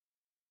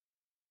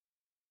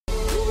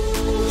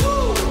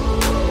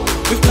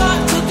We've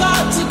got to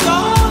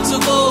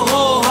go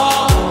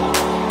hard.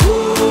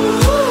 Ooh,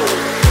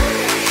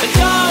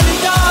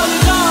 darling,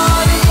 darling,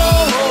 darling, go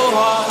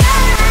hard.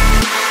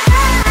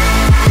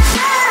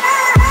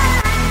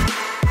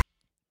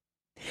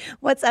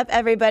 What's up,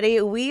 everybody?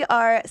 We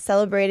are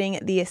celebrating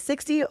the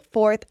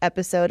 64th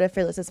episode of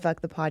Fearless as Fuck,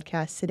 the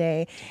podcast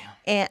today.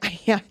 And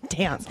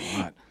damn.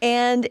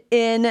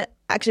 And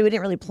actually, we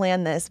didn't really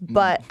plan this,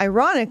 but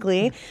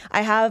ironically,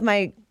 I have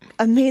my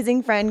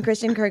amazing friend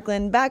Christian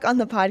Kirkland back on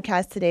the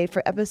podcast today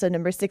for episode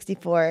number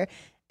 64.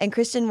 And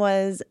Christian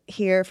was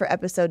here for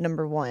episode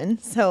number 1.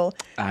 So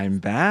I'm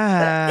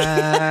back.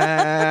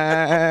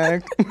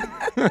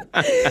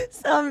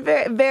 So I'm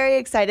very, very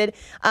excited.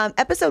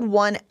 Episode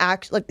 1,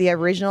 actually, like the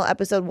original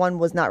episode 1,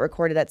 was not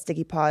recorded at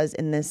Sticky Paws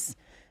in this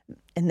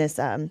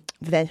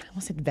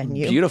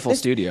venue. Beautiful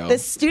studio.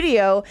 This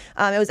studio,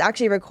 it was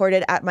actually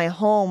recorded at my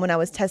home when I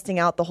was testing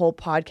out the whole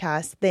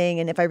podcast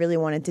thing and if I really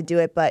wanted to do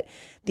it. But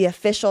the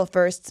official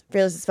first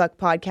Fearless as Fuck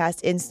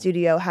podcast in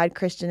studio had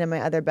Christian and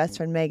my other best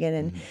friend Megan,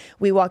 and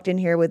we walked in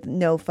here with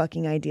no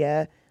fucking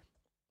idea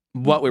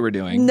what we were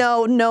doing.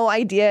 No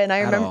idea. And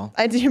I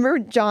remember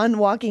John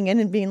walking in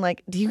and being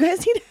like, "Do you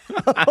guys need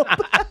help?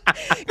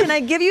 Can I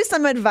give you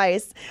some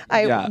advice?"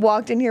 I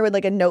walked in here with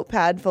like a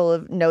notepad full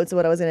of notes of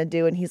what I was going to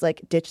do. And he's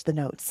like, "Ditch the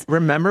notes."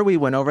 Remember we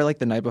went over like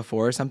the night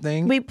before or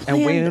something? We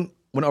went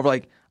over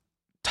like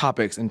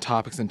topics and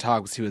topics and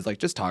talks. He was like,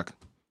 just talk.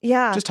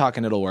 Yeah. Just talk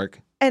and it'll work.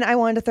 And I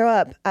wanted to throw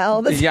up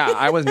all the time. Yeah,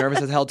 I was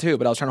nervous as hell too,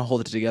 but I was trying to hold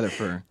it together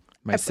for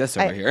my sis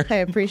over here. I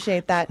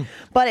appreciate that.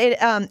 But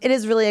it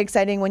is really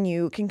exciting when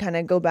you can kind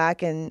of go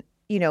back and,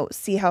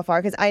 see how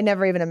far, because I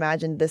never even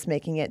imagined this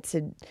making it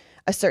to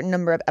a certain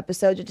number of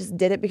episodes. I just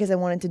did it because I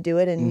wanted to do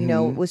it and,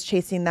 was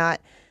chasing that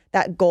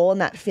goal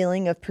and that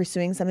feeling of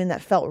pursuing something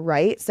that felt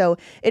right. So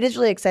it is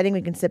really exciting.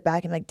 We can sit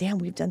back and like, damn,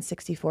 we've done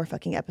 64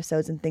 fucking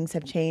episodes and things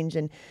have changed.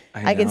 And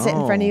I can sit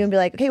in front of you and be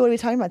like, okay, what are we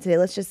talking about today?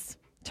 Let's just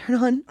turn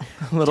on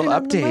a little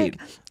update.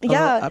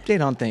 Yeah. Little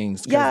update on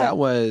things. Because that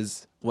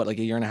was like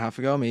a year and a half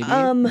ago, maybe?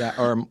 Or longer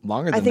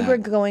than that. I think we're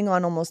going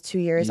on almost 2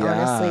 years,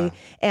 honestly.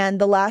 And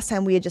the last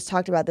time we had just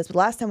talked about this, but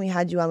last time we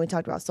had you on, we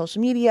talked about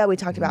social media, we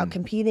talked about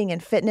competing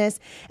and fitness,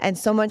 and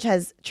so much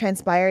has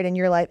transpired in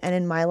your life and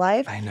in my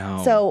life. I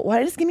know. So why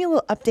don't you just give me a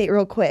little update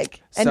real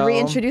quick and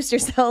reintroduce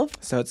yourself?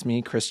 So it's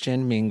me,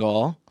 Christian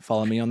Mingle.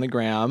 Follow me on the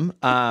gram.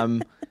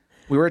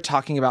 We were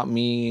talking about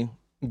me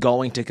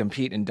going to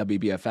compete in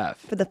WBFF.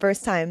 For the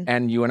first time.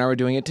 And you and I were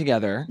doing it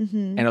together.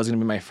 And it was going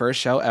to be my first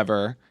show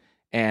ever.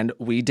 And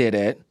we did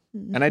it.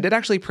 And I did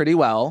actually pretty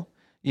well.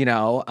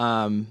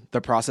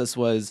 The process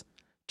was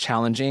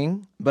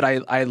challenging, but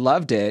I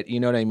loved it.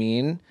 You know what I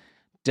mean?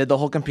 Did the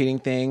whole competing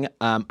thing.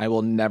 I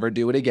will never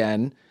do it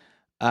again.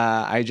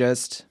 I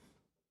just,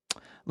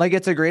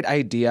 it's a great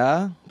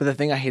idea. But the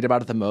thing I hate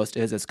about it the most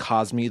is it's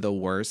caused me the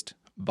worst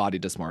body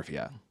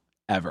dysmorphia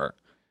ever.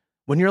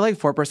 When you're like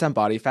 4%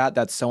 body fat,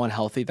 that's so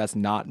unhealthy. That's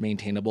not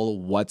maintainable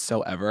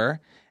whatsoever.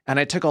 And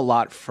I took a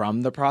lot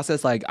from the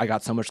process. Like, I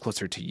got so much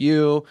closer to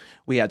you.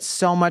 We had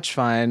so much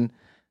fun.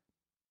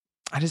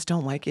 I just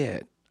don't like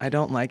it. I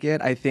don't like it.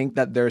 I think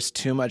that there's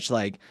too much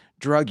like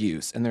drug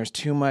use and there's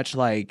too much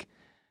like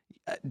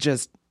I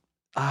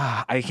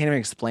can't even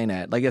explain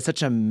it. Like, it's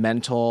such a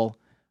mental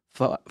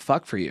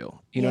fuck for you.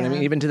 You know what I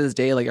mean? Even to this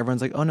day, like,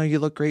 everyone's like, "Oh no, you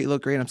look great. You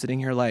look great." And I'm sitting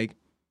here like,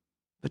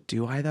 but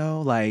do I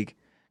though? Like,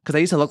 because I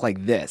used to look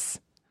like this.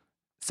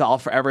 So I'll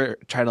forever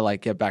try to like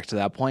get back to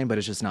that point, but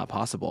it's just not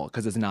possible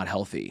because it's not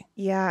healthy.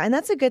 Yeah, and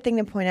that's a good thing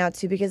to point out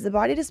too, because the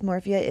body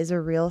dysmorphia is a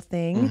real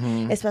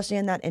thing, especially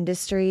in that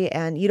industry,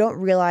 and you don't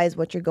realize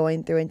what you're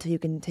going through until you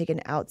can take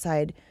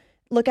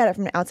look at it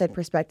from an outside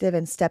perspective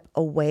and step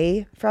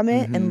away from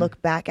it and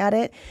look back at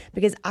it.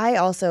 Because I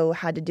also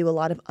had to do a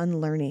lot of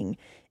unlearning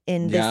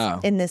in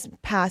this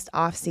past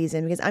off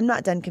season, because I'm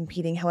not done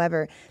competing.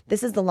 However,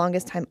 this is the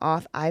longest time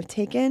off I've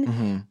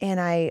taken, and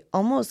I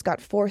almost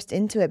got forced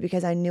into it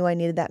because I knew I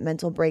needed that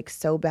mental break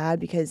so bad,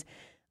 because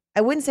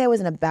I wouldn't say I was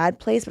in a bad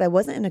place, but I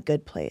wasn't in a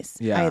good place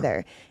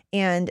either.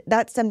 And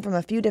that stemmed from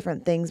a few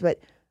different things,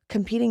 but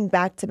competing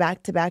back to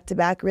back to back to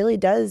back really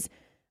does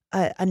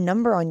a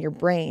number on your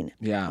brain.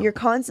 Yeah. You're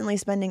constantly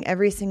spending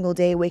every single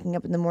day waking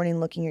up in the morning,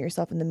 looking at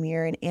yourself in the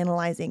mirror and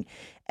analyzing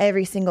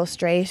every single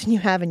striation you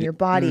have in your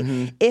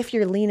body. If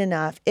you're lean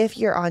enough, if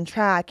you're on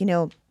track,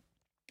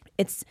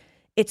 it's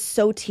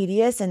so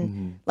tedious.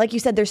 And like you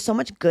said, there's so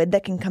much good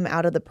that can come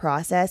out of the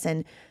process,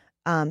 and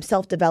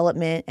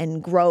self-development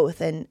and growth,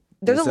 and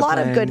there's a lot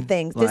of good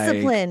things.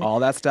 Discipline. All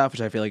that stuff, which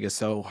I feel like is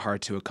so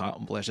hard to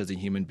accomplish as a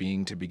human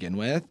being to begin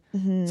with.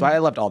 So I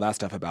loved all that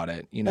stuff about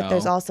it, But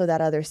there's also that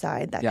other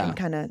side that can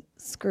kind of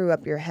screw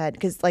up your head.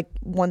 Because like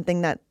one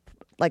thing that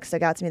like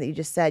stuck out to me that you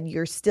just said,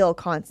 you're still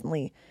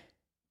constantly,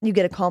 you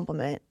get a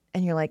compliment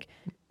and you're like,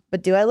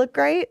 but do I look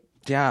great?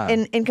 Yeah.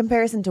 In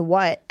comparison to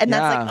what? And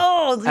that's like,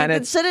 oh, and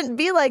it shouldn't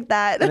be like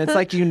that. And it's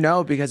like,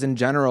 because in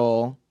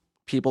general,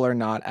 people are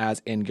not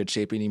as in good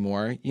shape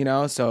anymore,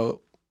 So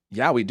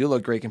yeah, we do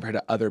look great compared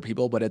to other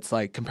people, but it's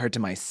like compared to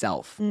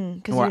myself,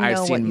 where I've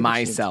seen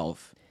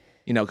myself,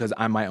 because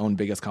I'm my own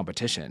biggest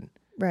competition.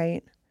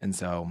 Right. And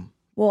so,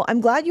 Well,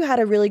 I'm glad you had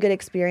a really good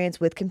experience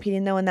with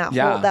competing though, and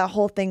that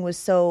whole thing was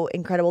so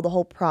incredible. The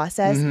whole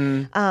process.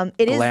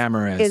 It is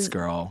glamorous,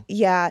 girl.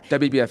 Yeah.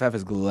 WBFF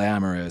is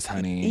glamorous,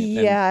 honey.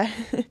 Yeah.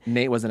 And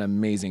Nate was an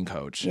amazing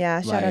coach.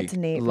 Yeah, shout out to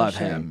Nate, for Love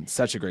sure. him.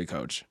 Such a great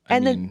coach.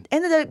 And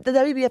the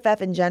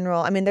WBFF in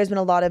general. I mean, there's been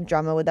a lot of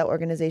drama with that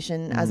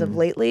organization as of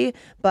lately.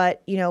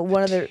 But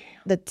one of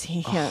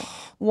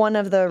one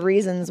of the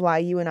reasons why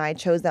you and I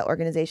chose that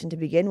organization to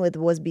begin with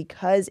was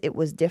because it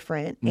was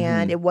different,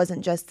 and it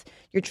wasn't just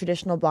your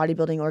traditional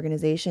bodybuilding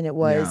organization. It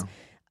was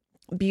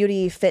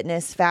beauty,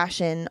 fitness,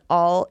 fashion,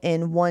 all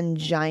in one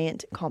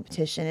giant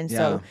competition. And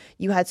so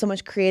you had so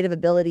much creative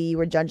ability. You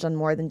were judged on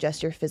more than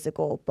just your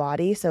physical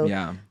body. So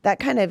that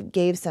kind of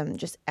gave some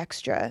just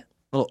extra.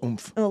 A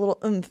little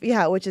oomph,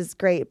 yeah, which is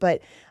great.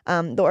 But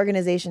the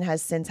organization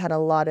has since had a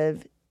lot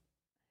of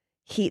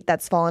heat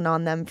that's fallen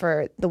on them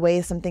for the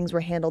way some things were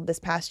handled this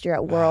past year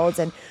at Worlds,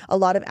 and a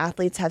lot of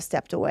athletes have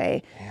stepped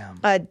away. Damn.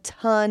 A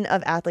ton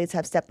of athletes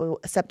have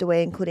stepped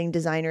away, including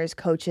designers,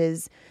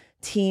 coaches,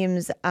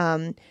 teams.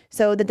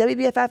 So the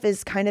WBFF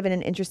is kind of in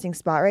an interesting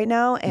spot right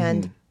now,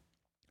 and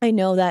I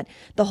know that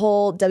the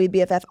whole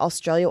WBFF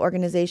Australia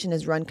organization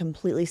is run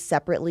completely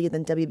separately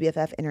than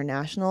WBFF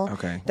International.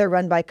 Okay. They're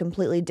run by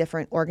completely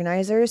different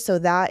organizers, so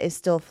that is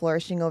still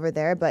flourishing over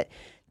there. But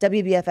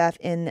WBFF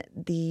in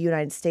the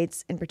United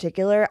States in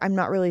particular, I'm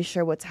not really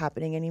sure what's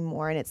happening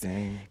anymore. And it's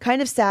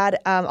kind of sad.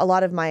 A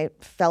lot of my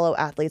fellow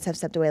athletes have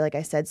stepped away, like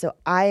I said. So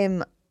I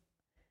am,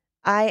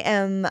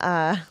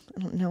 I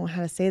don't know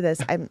how to say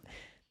this. Are you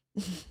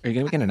going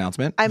to make an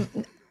announcement?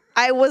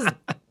 I was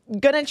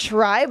gonna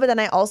try, but then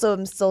I also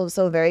am still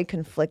so very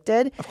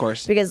conflicted. Of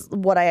course. Because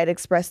what I had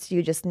expressed to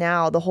you just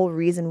now, the whole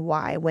reason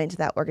why I went to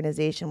that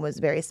organization was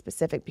very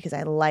specific, because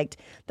I liked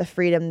the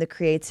freedom, the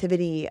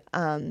creativity,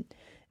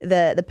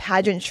 the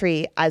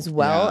pageantry, as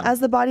well as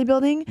the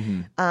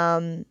bodybuilding,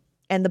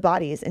 and the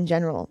bodies in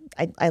general.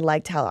 I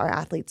liked how our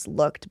athletes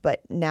looked,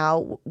 but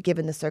now,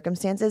 given the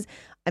circumstances,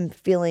 I'm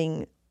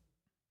feeling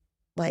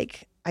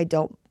like I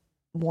don't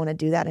want to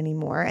do that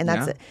anymore. And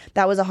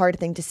that was a hard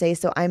thing to say.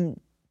 So I'm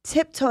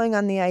tiptoeing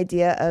on the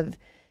idea of,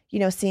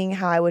 seeing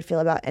how I would feel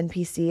about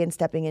NPC and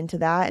stepping into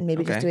that, and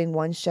maybe just doing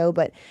one show.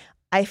 But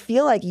I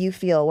feel like you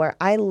feel, where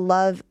I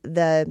love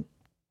the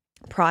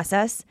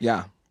process.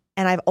 Yeah.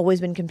 And I've always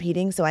been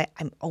competing, so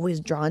I'm always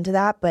drawn to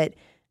that. But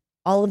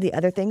all of the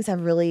other things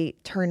have really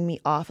turned me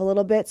off a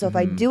little bit. So if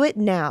I do it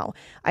now,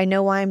 I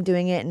know why I'm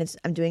doing it, and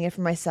I'm doing it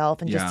for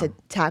myself and just to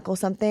tackle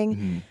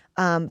something.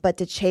 But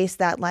to chase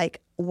that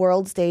like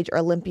world stage or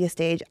Olympia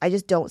stage, I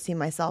just don't see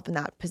myself in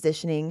that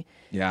positioning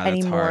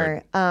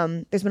anymore.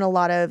 There's been a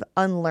lot of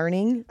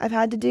unlearning I've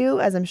had to do,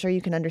 as I'm sure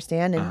you can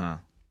understand. And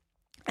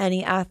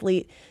any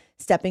athlete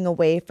stepping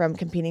away from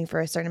competing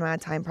for a certain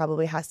amount of time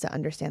probably has to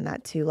understand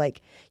that too.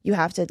 Like, you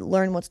have to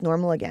learn what's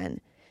normal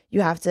again. You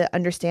have to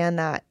understand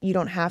that you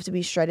don't have to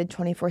be shredded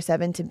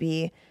 24/7 to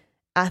be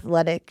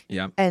athletic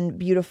and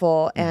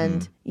beautiful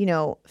and,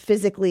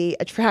 physically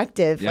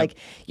attractive. Like,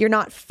 you're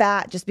not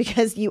fat just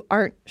because you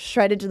aren't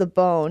shredded to the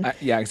bone.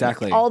 Yeah,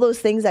 exactly. All those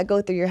things that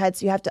go through your head.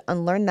 So you have to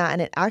unlearn that.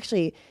 And it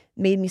actually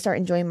made me start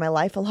enjoying my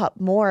life a lot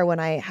more when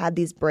I had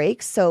these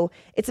breaks. So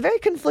it's a very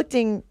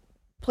conflicting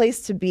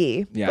place to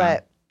be. Yeah.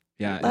 But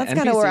that's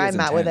kind of where I'm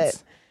at with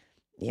it.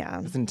 Yeah.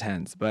 It's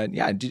intense. But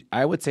yeah,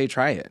 I would say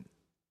try it.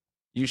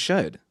 You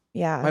should.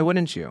 Yeah. Why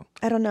wouldn't you?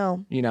 I don't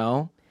know.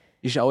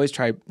 You should always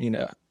try,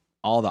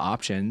 all the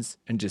options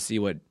and just see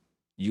what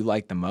you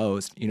like the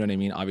most. You know what I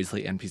mean?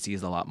 Obviously, NPC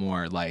is a lot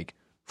more like,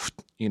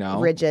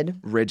 rigid.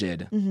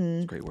 Rigid.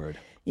 It's a great word.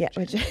 Yeah.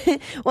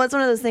 Rigid. Well, it's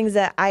one of those things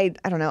that I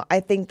don't know.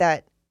 I think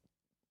that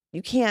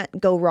you can't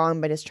go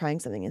wrong by just trying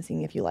something and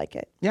seeing if you like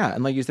it. Yeah.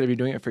 And like you said, if you're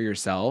doing it for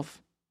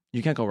yourself,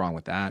 you can't go wrong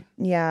with that.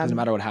 Yeah. Doesn't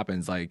matter what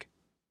happens. Like,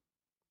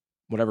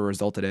 whatever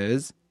result it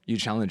is, you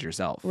challenge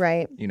yourself.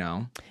 Right.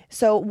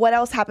 So what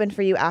else happened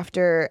for you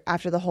after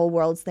the whole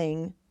Worlds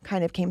thing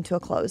kind of came to a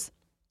close?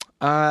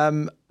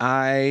 I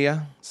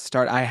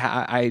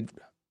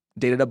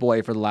dated a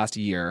boy for the last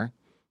year.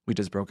 We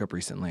just broke up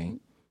recently.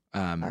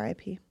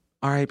 R.I.P.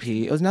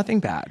 R.I.P. It was nothing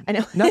bad. I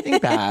know. Nothing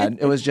bad.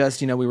 It was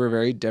just, we were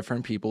very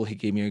different people. He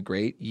gave me a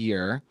great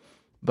year,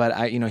 but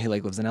he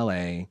lives in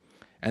LA,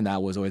 and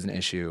that was always an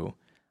issue.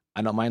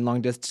 I don't mind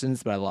long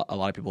distance, but a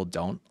lot of people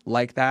don't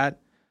like that.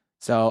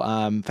 So,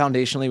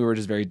 foundationally, we were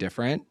just very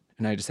different.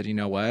 And I just said, you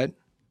know what?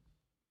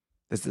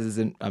 This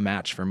isn't a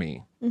match for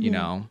me,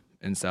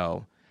 And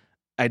so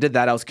I did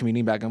that. I was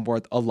commuting back and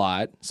forth a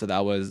lot. So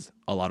that was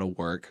a lot of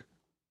work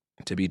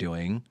to be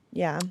doing.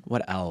 Yeah.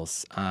 What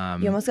else? You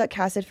almost got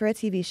casted for a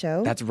TV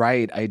show. That's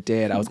right. I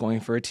did. I was going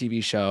for a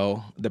TV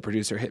show. The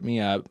producer hit me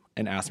up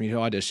and asked me to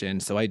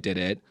audition. So I did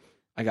it.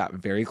 I got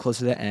very close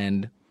to the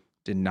end.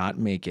 Did not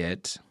make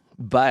it.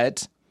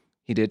 But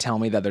he did tell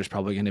me that there's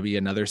probably going to be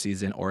another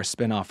season or a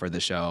spinoff for the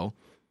show.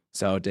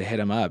 So to hit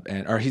him up,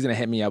 or he's going to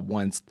hit me up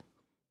once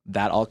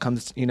that all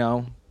comes,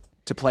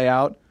 to play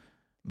out.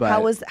 But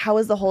how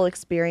was the whole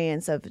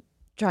experience of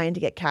trying to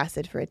get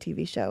casted for a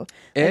TV show?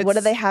 Like, what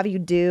do they have you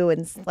do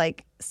and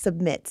like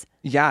submit?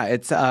 Yeah,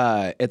 it's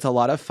a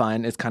lot of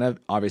fun. It's kind of,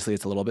 obviously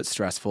it's a little bit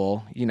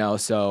stressful, you know,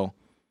 so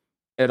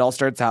it all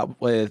starts out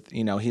with,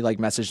 you know, he like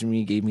messaged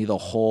me, gave me the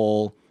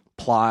whole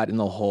plot and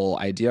the whole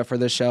idea for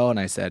the show. And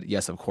I said,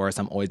 yes, of course,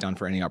 I'm always down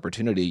for any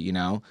opportunity, you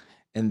know?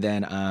 And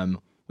then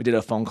we did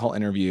a phone call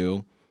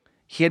interview.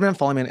 He had been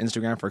following me on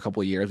Instagram for a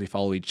couple of years. We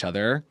follow each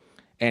other.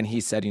 And he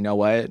said, you know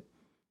what?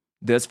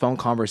 This phone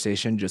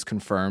conversation just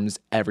confirms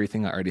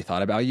everything I already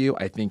thought about you.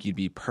 I think you'd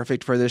be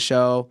perfect for this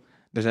show.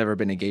 There's never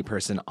been a gay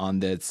person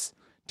on this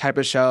type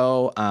of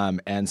show.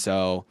 And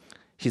so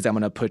he's, I'm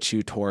going to put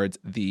you towards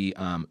the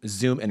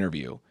Zoom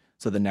interview.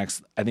 So the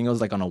next, I think it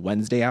was like on a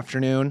Wednesday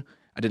afternoon,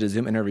 I did a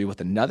Zoom interview with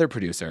another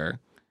producer.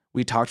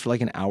 We talked for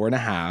like an hour and a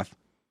half.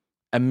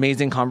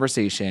 Amazing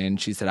conversation.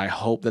 She said, I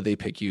hope that they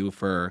pick you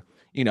for,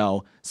 you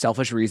know,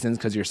 selfish reasons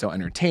because you're so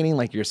entertaining,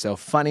 like you're so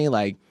funny,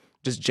 like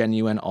just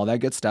genuine, all that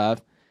good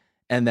stuff.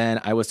 And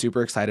then I was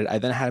super excited. I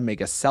then had to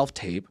make a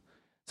self-tape.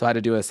 So I had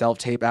to do a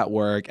self-tape at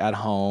work, at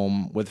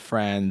home, with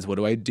friends. What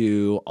do I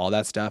do? All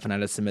that stuff. And I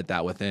had to submit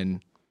that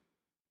within,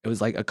 it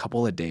was like a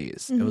couple of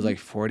days. It was like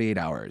 48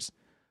 hours.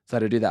 So I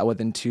had to do that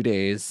within 2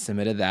 days,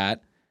 submitted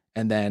that.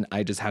 And then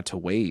I just had to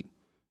wait.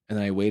 And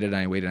then I waited and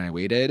I waited and I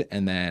waited.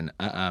 And then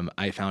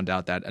I found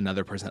out that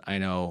another person I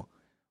know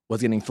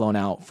was getting flown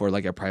out for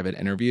like a private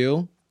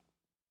interview.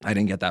 I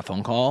didn't get that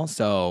phone call.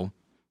 So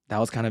that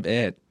was kind of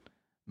it.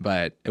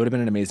 But it would have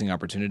been an amazing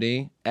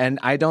opportunity. And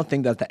I don't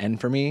think that's the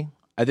end for me.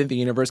 I think the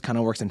universe kind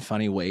of works in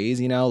funny ways,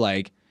 you know?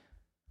 Like,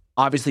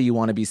 obviously you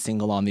want to be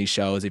single on these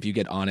shows. If you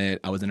get on it,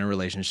 I was in a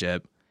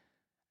relationship.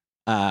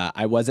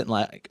 I wasn't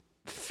like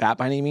fat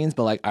by any means,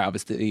 but like I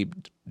obviously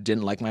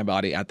didn't like my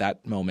body at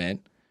that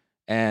moment.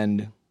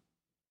 And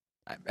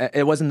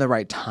it wasn't the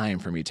right time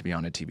for me to be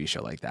on a TV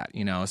show like that,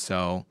 you know?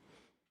 So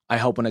I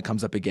hope when it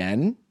comes up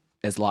again,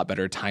 it's a lot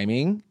better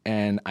timing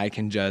and I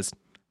can just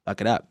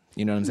fuck it up.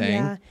 You know what I'm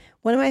saying? Yeah.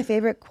 One of my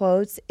favorite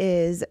quotes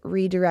is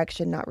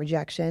redirection, not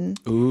rejection.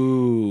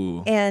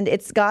 Ooh. And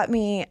it's got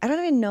me, I don't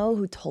even know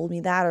who told me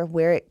that or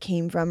where it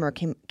came from or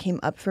came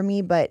up for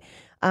me, but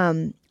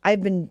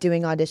I've been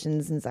doing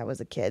auditions since I was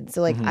a kid.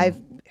 So like I've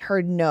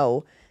heard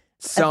no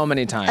so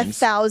many times.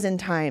 1,000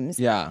 times.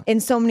 Yeah. In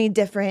so many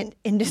different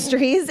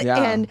industries.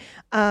 Yeah. And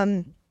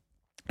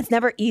it's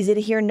never easy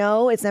to hear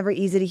no. It's never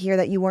easy to hear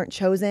that you weren't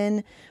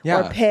chosen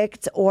Yeah. or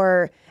picked,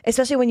 or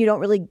especially when you don't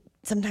really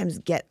sometimes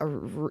get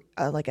an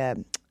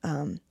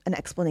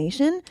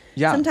explanation.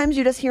 Yeah. Sometimes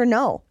you just hear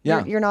no.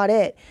 Yeah. You're not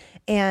it.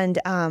 And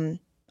I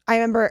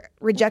remember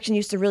rejection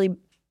used to really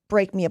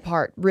break me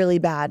apart really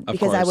bad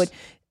because I would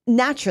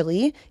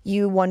naturally,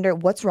 you wonder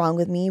what's wrong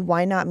with me?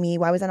 Why not me?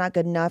 Why was I not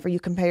good enough? Or you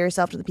compare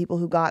yourself to the people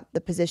who got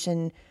the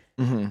position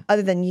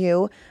other than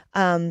you.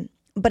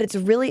 But it's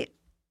really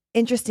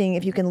interesting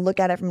if you can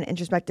look at it from an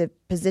introspective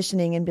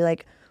positioning and be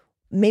like,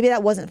 maybe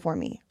that wasn't for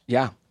me.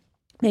 Yeah.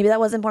 Maybe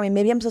that wasn't for me.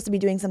 Maybe I'm supposed to be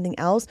doing something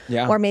else.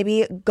 Yeah. Or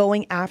maybe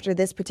going after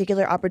this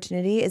particular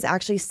opportunity is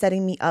actually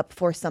setting me up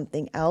for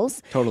something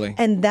else. Totally.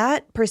 And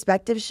that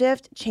perspective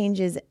shift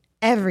changes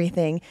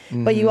everything.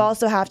 But you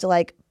also have to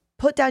like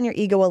put down your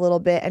ego a little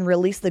bit and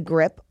release the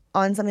grip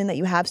on something that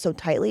you have so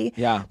tightly.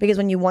 Yeah. Because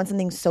when you want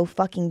something so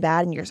fucking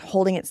bad and you're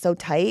holding it so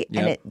tight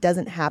and Yep. it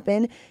doesn't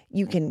happen,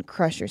 you can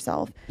crush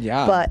yourself.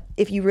 Yeah. But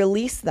if you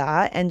release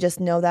that and just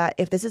know that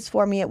if this is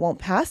for me, it won't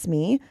pass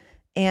me.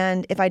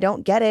 And if I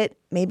don't get it,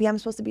 maybe I'm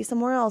supposed to be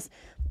somewhere else.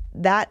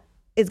 That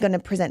is going to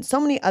present so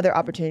many other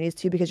opportunities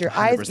too, because your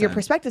 100%. your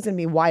perspective is going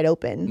to be wide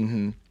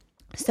open.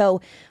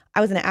 So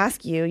I was going to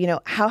ask you, you know,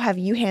 how have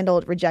you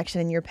handled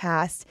rejection in your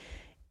past?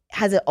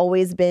 Has it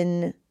always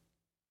been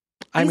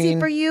easy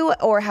for you,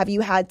 or have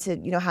you had to,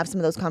 you know, have some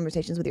of those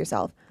conversations with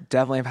yourself?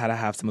 Definitely have had to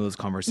have some of those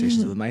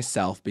conversations with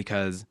myself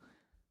because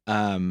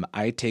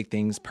I take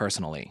things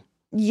personally.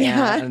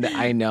 Yeah. And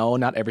I know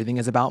not everything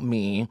is about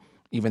me,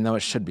 even though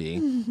it should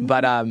be.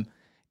 But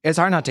it's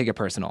hard not to take it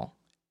personal.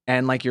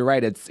 And like you're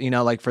right, it's, you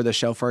know, like for the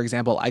show, for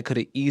example, I could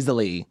have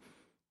easily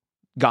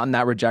gotten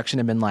that rejection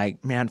and been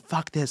like, man,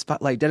 fuck this,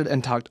 like did it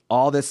and talked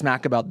all this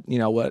smack about, you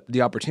know, what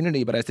the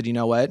opportunity. But I said, you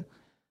know what?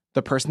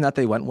 The person that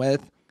they went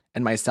with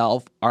and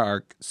myself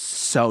are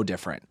so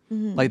different.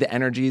 Like the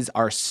energies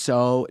are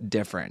so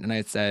different. And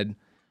I said,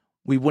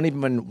 we wouldn't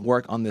even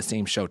work on the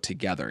same show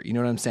together. You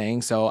know what I'm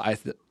saying? So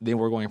they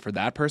were going for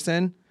that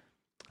person.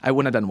 I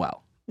wouldn't have done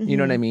well. You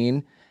know what I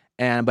mean?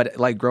 But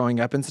like growing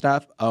up and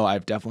stuff,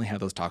 I've definitely had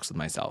those talks with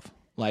myself.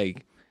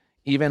 Like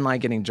even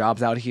like getting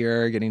jobs out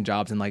here, getting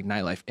jobs in like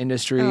nightlife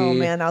industry. Oh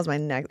man, that was my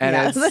next. And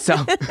yes. it's so,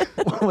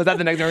 was that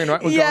the next thing we're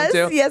going yes,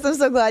 to? yes, I'm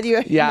so glad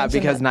you. Yeah,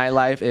 mentioned because that.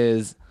 nightlife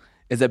is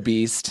a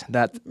beast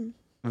that's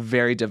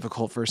very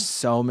difficult for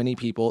so many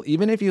people.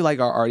 Even if you like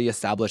are already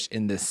established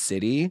in this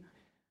city,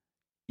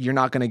 you're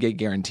not going to get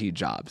guaranteed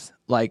jobs.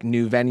 Like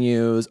new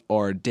venues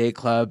or day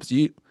clubs,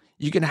 you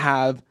can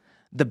have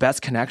the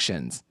best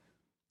connections.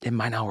 It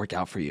might not work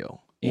out for you,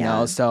 you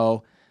know?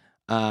 So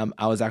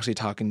I was actually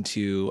talking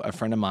to a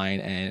friend of mine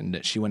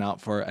and she went out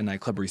for a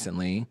nightclub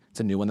recently. It's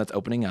a new one that's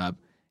opening up.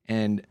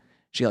 And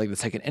she got like the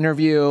second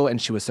interview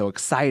and she was so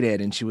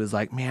excited and she was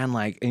like, man,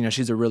 like, you know,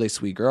 she's a really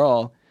sweet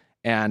girl.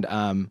 And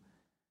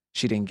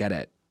she didn't get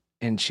it.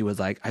 And she was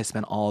like, I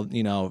spent all,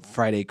 you know,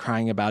 Friday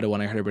crying about it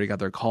when I heard everybody got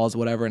their calls,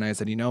 whatever. And I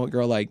said, you know what,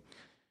 girl, like,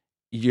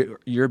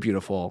 you're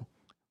beautiful.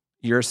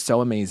 You're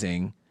so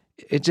amazing.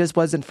 It just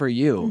wasn't for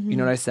you. You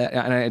know what I said?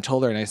 And I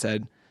told her, and I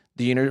said,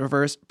 the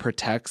universe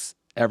protects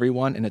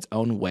everyone in its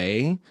own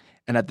way.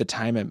 And at the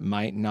time, it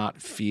might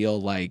not feel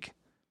like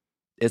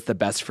it's the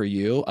best for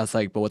you. I was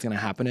like, but what's going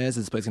to happen is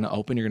this place is going to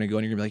open. You're going to go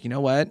and you're going to be like, you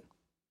know what?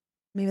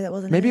 Maybe that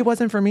wasn't Maybe it. it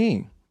wasn't for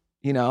me,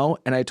 you know?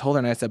 And I told her,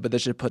 and I said, but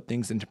this should put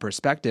things into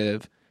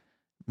perspective.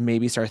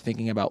 Maybe start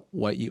thinking about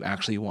what you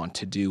actually want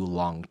to do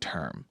long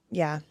term.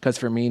 Yeah. Because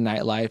for me,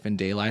 nightlife and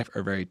day life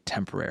are very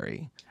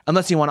temporary.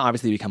 Unless you want to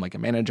obviously become like a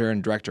manager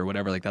and director or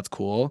whatever, like that's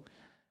cool.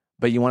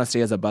 But you want to stay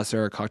as a busser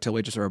or a cocktail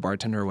waitress or a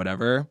bartender or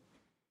whatever,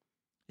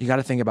 you got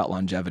to think about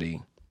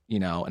longevity, you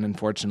know? And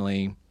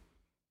unfortunately,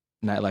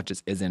 nightlife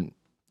just isn't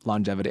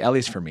longevity, at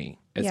least for me.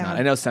 It's Yeah. not.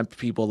 I know some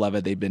people love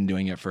it. They've been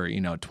doing it for, you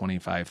know,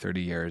 25,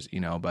 30 years, you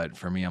know, but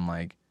for me, I'm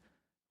like,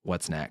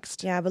 what's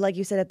next? Yeah, but like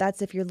you said,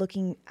 if you're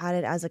looking at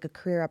it as like a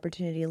career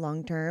opportunity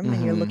long term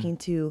and you're looking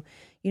to,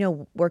 you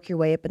know, work your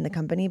way up in the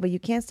company, but you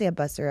can't stay a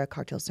busser or a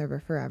cocktail server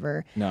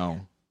forever. No.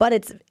 But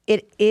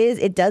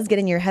it does get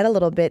in your head a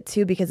little bit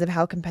too because of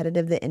how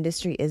competitive the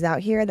industry is out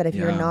here, that if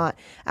you're Yeah. not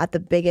at the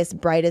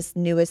biggest, brightest,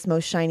 newest,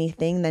 most shiny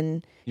thing,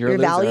 then You're a your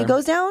value loser.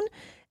 goes down.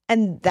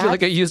 And You're that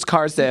like a used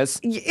car,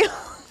 sis.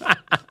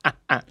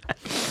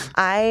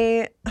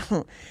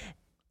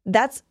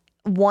 that's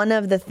one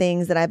of the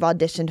things that I've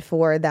auditioned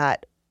for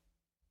that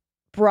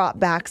brought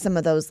back some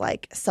of those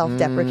like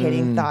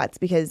self-deprecating thoughts,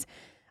 because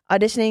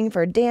auditioning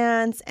for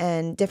dance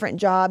and different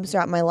jobs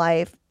throughout my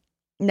life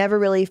never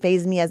really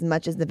fazed me as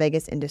much as the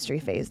Vegas industry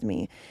fazed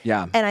me.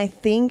 Yeah. And I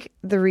think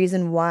the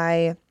reason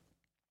why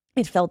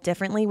it felt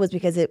differently was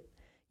because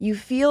you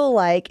feel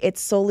like it's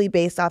solely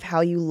based off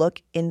how you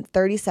look in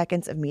 30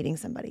 seconds of meeting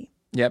somebody.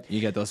 Yep. You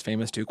get those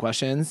famous 2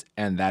 questions,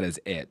 and that is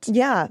it.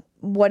 Yeah.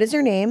 What is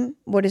your name?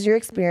 What is your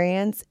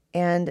experience?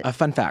 And A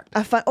fun fact.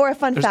 a fun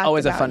There's fact.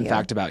 always a about fun you.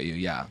 fact about you.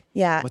 Yeah.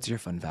 Yeah. What's your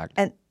fun fact?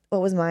 And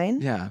what was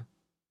mine? Yeah.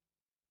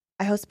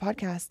 I host a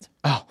podcast.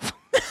 Oh.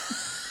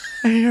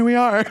 And here we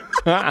are.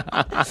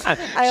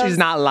 She's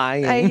not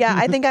lying.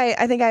 I think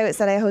I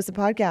said I host a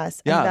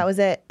podcast. Yeah. And that was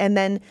it. And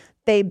then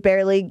they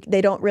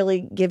don't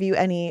really give you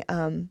any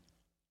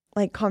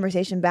like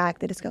conversation back.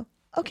 They just go,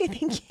 okay,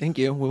 thank you. Thank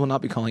you. We will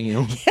not be calling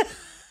you.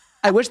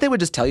 I wish they would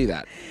just tell you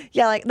that.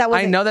 Yeah, like that was.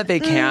 I know that they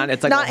can.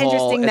 It's like not a whole,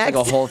 interesting it's like a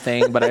next. whole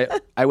thing.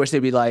 But I wish they'd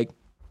be like,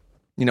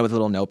 you know, with a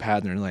little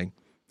notepad, and they're like,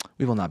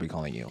 we will not be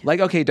calling you.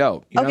 Like, okay,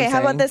 dope. You know Okay, what I'm how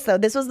about saying? this though?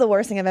 This was the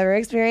worst thing I've ever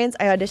experienced.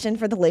 I auditioned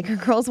for the Laker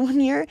Girls one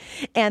year,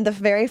 and the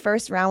very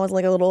first round was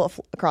like a little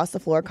across the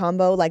floor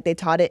combo. Like they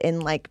taught it in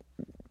like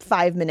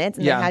 5 minutes,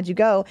 and Yeah. they had you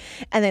go,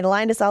 and they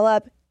lined us all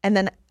up, and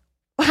then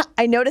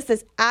I noticed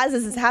this as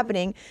this is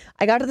happening.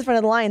 I got to the front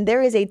of the line.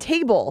 There is a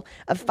table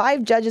of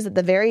 5 judges at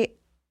the very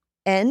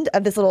end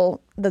of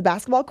the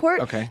basketball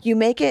court. Okay. You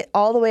make it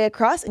all the way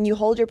across, and you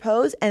hold your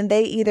pose, and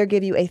they either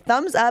give you a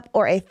thumbs up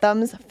or a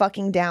thumbs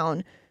fucking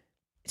down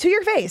to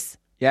your face.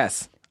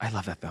 Yes. I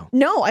love that though.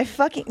 No. I've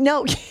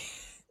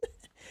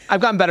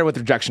gotten better with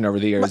rejection over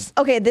the years.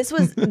 Okay, this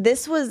was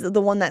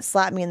the one that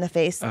slapped me in the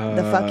face the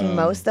fucking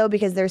most though,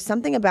 because there's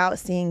something about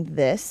seeing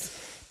this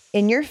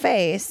in your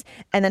face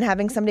and then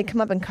having somebody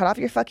come up and cut off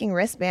your fucking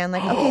wristband.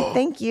 Like, okay,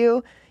 thank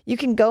you. You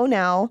can go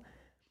now.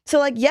 So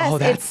like, yes, Oh,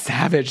 that's it's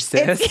savage,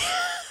 sis.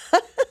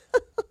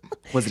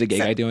 Was it a gay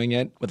guy doing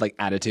it with like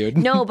attitude?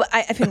 no, but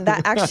I think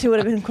that actually would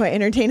have been quite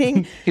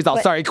entertaining. He's all,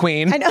 But- sorry,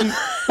 queen. I know.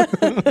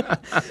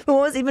 But what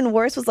was even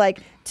worse was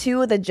like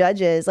 2 of the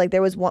judges, like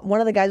there was one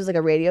of the guys was like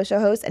a radio show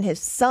host, and his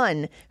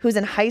son, who's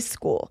in high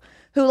school,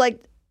 who like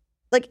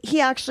he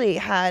actually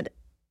had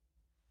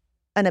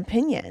an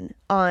opinion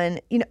on,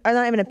 you know, or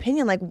not even an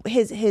opinion, like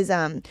his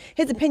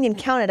opinion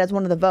counted as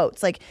one of the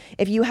votes. Like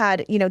if you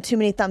had, you know, too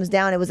many thumbs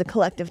down, it was a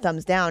collective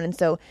thumbs down, and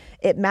so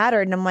it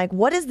mattered. And I'm like,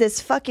 what does this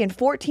fucking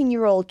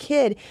 14-year-old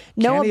kid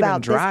know Can't even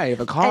about drive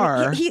this? a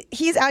car. And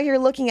he's out here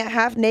looking at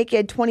half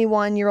naked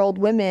 21-year-old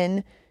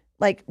women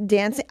like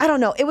dancing. I don't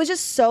know. It was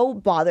just so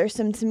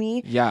bothersome to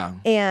me. Yeah.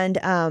 And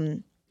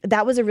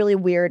that was a really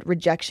weird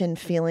rejection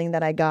feeling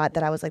that I got,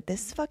 that I was like,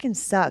 this fucking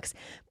sucks.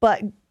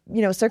 But,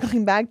 you know,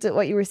 circling back to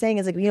what you were saying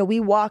is like, you know, we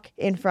walk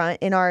in front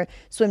in our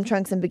swim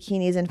trunks and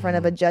bikinis in front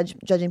of a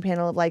judging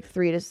panel of like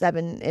 3 to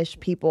 7-ish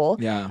people.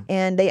 Yeah.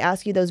 And they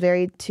ask you those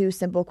very 2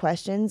 simple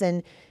questions,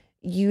 and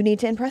you need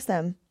to impress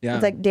them. Yeah.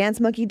 It's like dance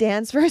monkey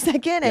dance for a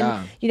second, and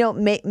Yeah. you know,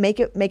 make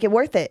it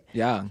worth it.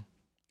 Yeah.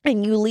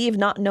 And you leave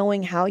not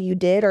knowing how you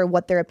did or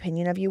what their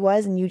opinion of you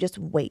was, and you just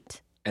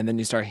wait. And then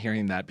you start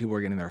hearing that people were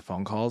getting their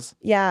phone calls,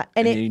 Yeah,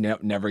 and and you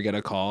never get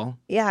a call.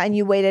 and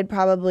you waited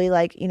probably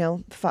like, you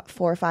know, 4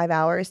 or 5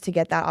 hours to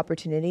get that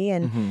opportunity.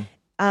 And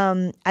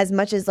as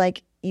much as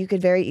like you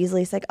could very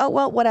easily say, oh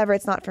well, whatever,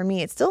 it's not for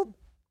me, it still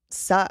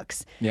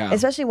sucks. Yeah.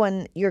 Especially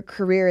when your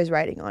career is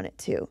riding on it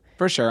too.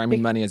 For sure. I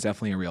mean, money is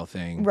definitely a real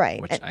thing. Right.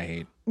 Which I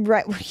hate.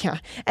 Right. Well, yeah.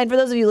 And for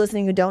those of you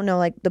listening who don't know,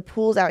 like the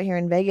pools out here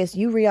in Vegas,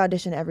 you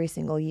re-audition every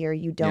single year.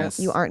 You don't, Yes.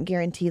 you aren't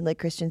guaranteed, like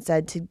Christian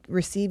said, to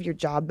receive your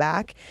job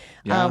back,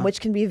 Yeah.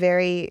 which can be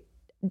very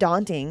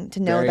daunting to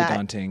know Very that.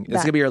 daunting. It's that-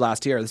 gonna be your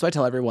last year. That's why I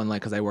tell everyone,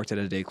 like, because I worked at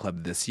a day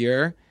club this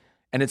year,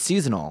 and it's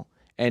seasonal,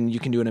 and you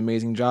can do an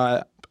amazing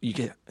job. You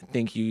can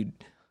think you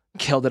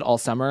killed it all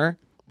summer,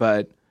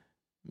 but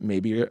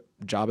maybe your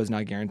job is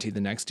not guaranteed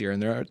the next year.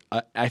 And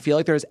I feel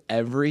like there's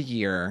every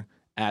year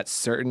at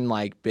certain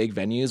like big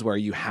venues where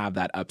you have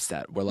that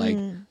upset, where like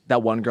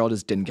that one girl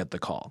just didn't get the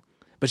call,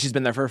 but she's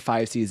been there for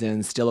 5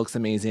 seasons, still looks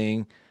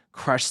amazing,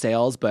 crushed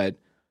sales, but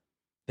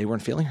they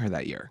weren't feeling her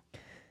that year.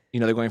 You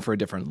know, they're going for a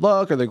different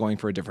look, or they're going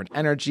for a different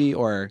energy,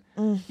 or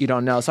you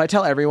don't know. So I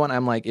tell everyone,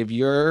 I'm like, if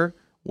you're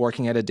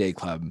working at a day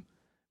club,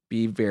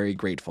 be very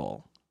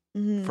grateful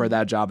for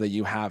that job that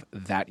you have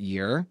that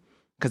year,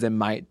 because it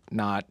might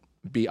not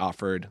be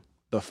offered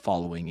the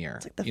following year.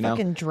 It's like the you know?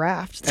 fucking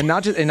draft. And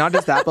not just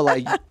that, but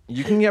like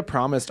you can get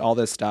promised all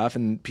this stuff,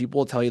 and people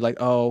will tell you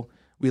like, "Oh,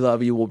 we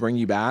love you, we'll bring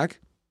you back,"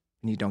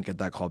 and you don't get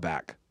that call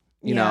back.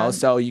 You Yeah. know,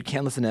 so you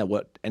can't listen to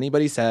what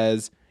anybody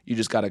says. You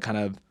just got to kind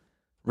of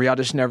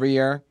re-audition every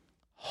year,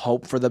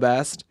 hope for the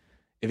best.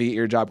 If you get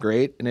your job,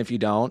 great, and if you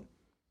don't,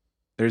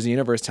 there's a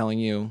universe telling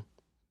you,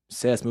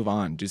 "Sis, move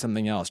on, do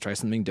something else, try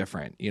something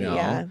different." You know,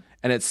 Yeah.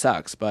 and it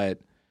sucks, but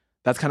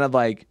that's kind of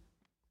like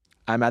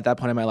I'm at that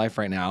point in my life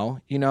right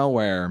now, you know,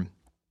 where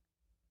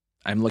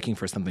I'm looking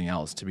for something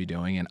else to be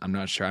doing, and I'm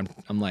not sure.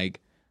 I'm like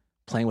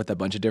playing with a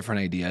bunch of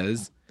different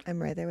ideas.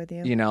 I'm right there with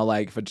you. You know,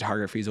 like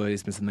photography has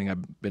always been something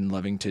I've been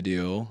loving to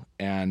do,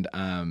 and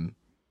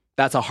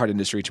that's a hard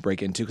industry to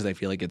break into because I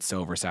feel like it's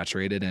so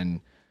oversaturated,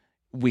 and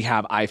we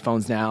have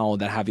iPhones now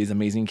that have these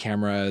amazing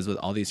cameras with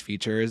all these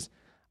features.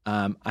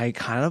 I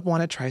kind of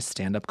want to try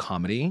stand-up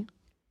comedy.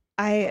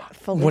 I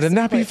fully Wouldn't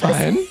that be support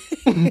fun?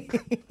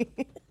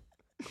 this.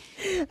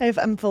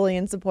 I'm fully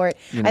in support.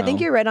 You I think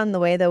know? you're right on the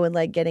way though with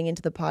like getting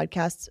into the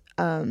podcast,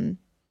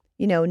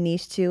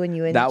 niche too, and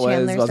you and That was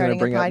Chandler what I was starting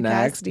going to a bring podcast.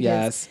 up next. Because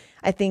Yes.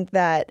 I think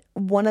that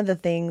one of the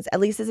things, at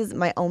least this is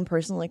my own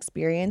personal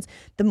experience,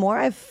 the more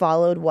I've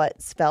followed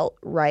what's felt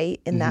right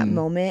in that Mm-hmm.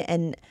 moment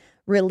and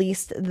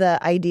released the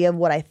idea of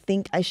what I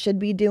think I should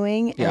be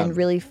doing Yeah. and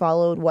really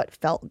followed what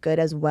felt good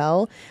as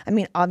well. I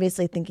mean,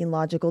 obviously thinking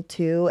logical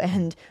too,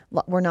 and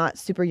we're not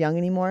super young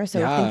anymore, so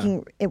Yeah.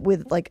 thinking it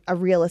with like a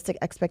realistic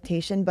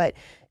expectation, but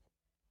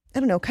I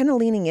don't know, kind of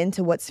leaning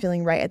into what's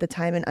feeling right at the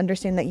time and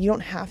understanding that you don't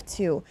have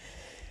to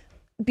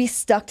be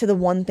stuck to the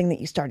one thing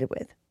that you started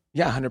with.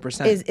 Yeah,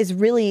 100%. Is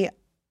really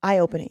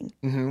eye-opening.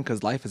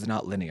 Because life is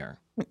not linear.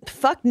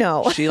 Fuck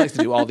no. She likes to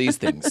do all these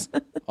things,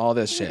 all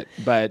this shit.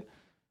 But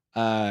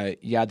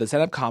yeah, the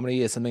stand-up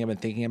comedy is something I've been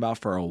thinking about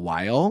for a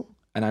while,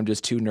 and I'm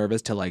just too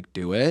nervous to like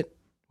do it,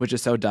 which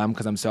is so dumb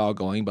because I'm so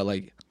outgoing. But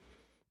like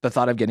the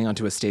thought of getting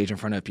onto a stage in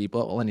front of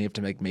people and you have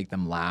to make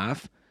them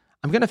laugh,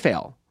 I'm gonna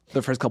fail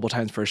the first couple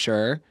times for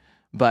sure,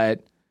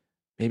 but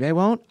maybe I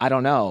won't. I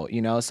don't know,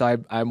 you know. So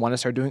I want to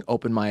start doing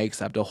open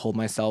mics. I have to hold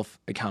myself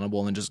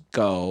accountable and just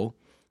go,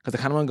 because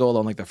I kind of want to go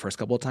alone like the first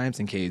couple of times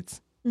in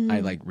case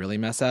I like really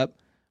mess up.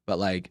 But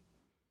like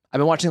I've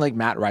been watching like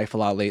Matt Rife a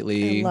lot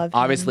lately. I love him.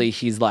 Obviously,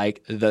 he's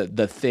like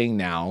the thing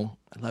now.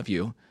 I love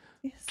you.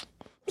 Yes.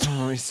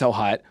 Oh, he's so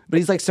hot, but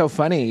he's like so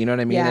funny. You know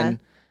what I mean? Yeah. And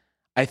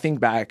I think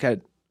back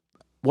at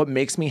what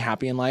makes me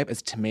happy in life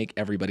is to make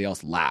everybody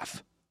else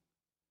laugh,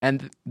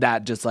 and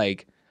that just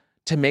like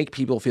to make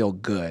people feel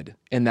good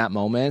in that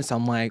moment. So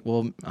I'm like,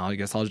 well, I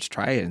guess I'll just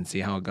try it and see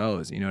how it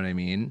goes. You know what I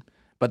mean?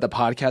 But the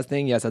podcast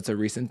thing, yes, that's a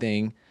recent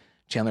thing.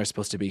 Chandler's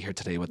supposed to be here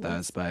today with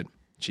us, but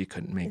she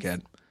couldn't make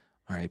it.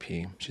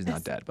 R.I.P. She's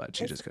not dead, but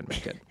she just couldn't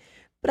make it.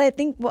 But I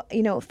think,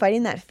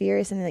 fighting that fear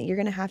is something that you're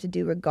going to have to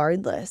do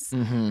regardless.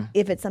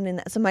 If it's something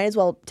that, so might as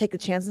well take the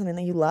chance on something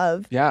that you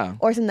love. Yeah.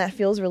 Or something that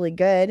feels really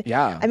good.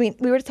 Yeah. I mean,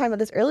 we were talking about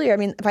this earlier. I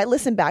mean, if I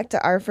listen back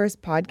to our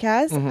first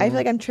podcast, I feel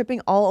like I'm tripping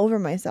all over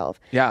myself.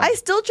 Yeah. I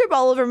still trip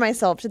all over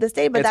myself to this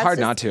day, but It's that's hard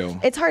just- not to.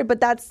 It's hard, but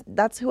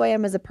that's who I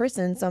am as a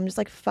person. So I'm just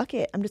like, fuck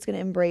it. I'm just going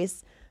to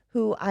embrace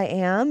who I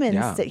am and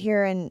Yeah. sit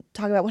here and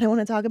talk about what I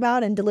want to talk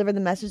about and deliver the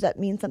message that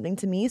means something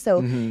to me.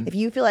 So if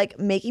you feel like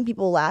making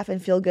people laugh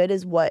and feel good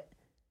is what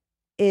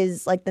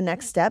is like the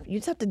next step, you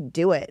just have to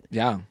do it.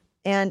 Yeah.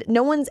 And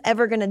no one's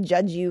ever going to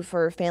judge you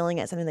for failing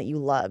at something that you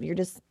love. You're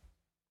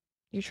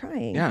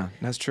trying. Yeah,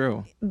 that's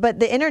true. But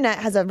the internet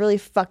has a really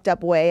fucked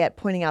up way at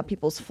pointing out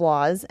people's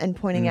flaws and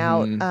pointing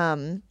out,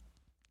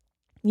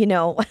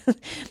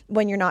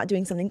 when you're not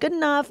doing something good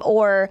enough,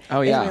 or Oh,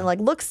 it's yeah. gonna, like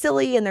look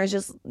silly, and there's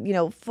just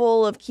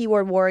full of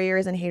keyboard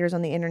warriors and haters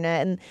on the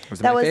internet. And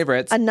Those are that my was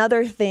favorites.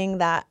 another thing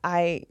that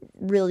I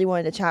really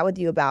wanted to chat with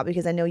you about,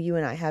 because I know you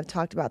and I have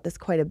talked about this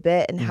quite a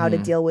bit, and how to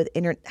deal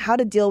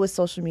with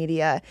social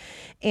media.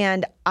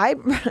 And I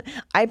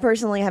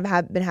personally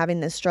have been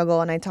having this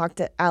struggle, and I talked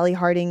to Allie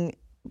Harding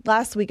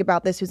last week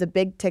about this, who's a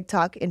big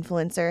TikTok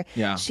influencer.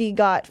 Yeah. She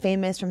got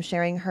famous from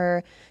sharing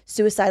her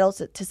suicidal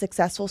to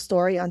successful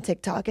story on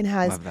TikTok and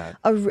has Love that.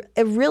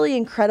 a really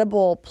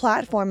incredible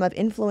platform of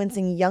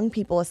influencing young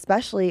people,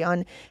 especially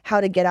on how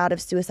to get out of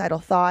suicidal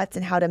thoughts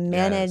and how to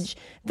manage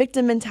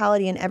victim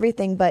mentality and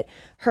everything. But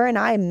her and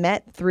I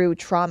met through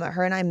trauma.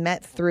 Her and I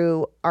met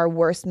through our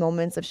worst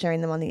moments of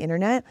sharing them on the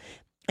internet.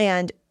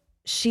 And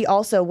she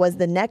also was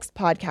the next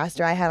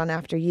podcaster I had on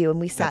after you. And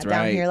we sat That's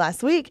down right. here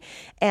last week,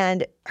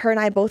 and her and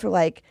I both were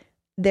like,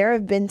 there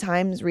have been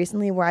times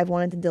recently where I've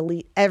wanted to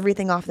delete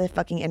everything off the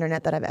fucking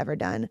internet that I've ever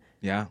done.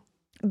 Yeah.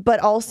 But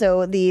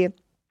also the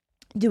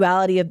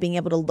duality of being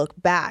able to look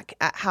back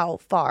at how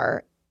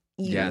far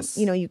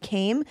you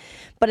came.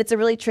 But it's a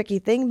really tricky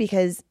thing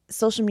because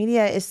social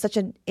media is such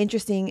an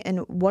interesting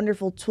and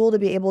wonderful tool to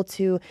be able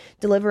to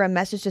deliver a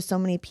message to so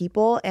many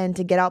people and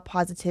to get out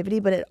positivity,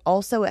 but it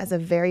also has a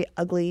very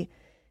ugly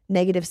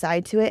negative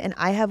side to it. And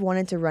I have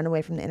wanted to run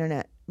away from the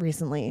internet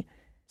recently.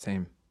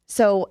 Same.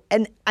 So,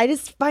 and I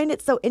just find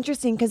it so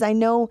interesting because I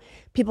know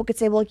people could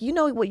say, well, you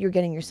know what you're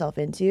getting yourself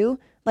into.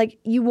 Like,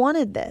 you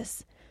wanted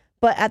this.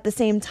 But at the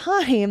same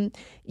time,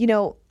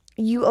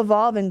 you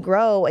evolve and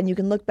grow, and you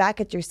can look back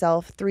at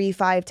yourself 3,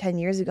 5, 10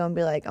 years ago and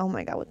be like, oh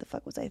my God, what the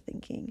fuck was I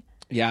thinking?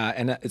 Yeah,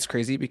 and it's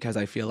crazy because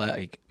I feel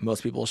like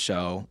most people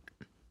show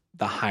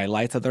the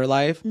highlights of their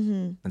life.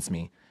 Mm-hmm. That's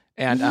me.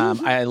 And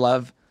I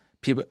love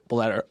people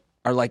that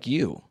are like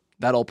you,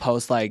 that'll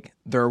post like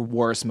their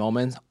worst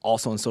moments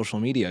also on social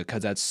media,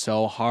 because that's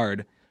so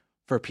hard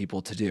for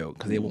people to do,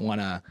 because they want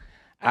to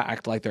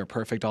act like they're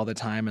perfect all the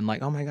time and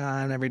like, oh my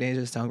God, every day is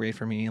just so great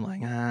for me.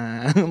 Like,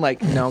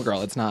 like, no,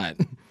 girl, it's not.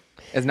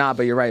 It's not.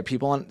 But you're right.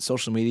 People on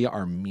social media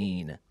are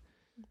mean.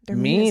 They're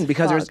mean as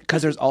because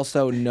fuck. there's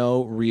also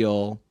no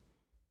real,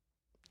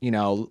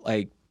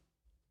 like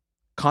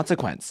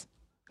consequence,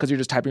 because you're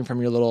just typing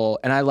from your little.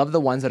 And I love the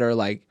ones that are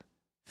like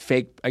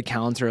fake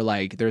accounts, or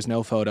like there's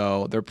no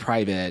photo, they're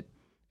private.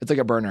 It's like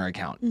a burner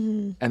account,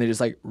 and they just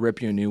like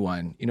rip you a new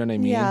one. You know what I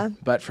mean? Yeah.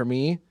 But for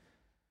me,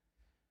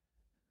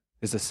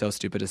 this is so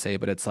stupid to say,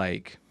 but it's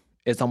like,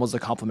 it's almost a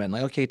compliment.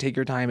 Like, okay, take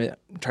your time,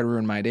 try to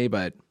ruin my day,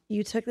 but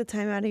You took the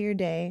time out of your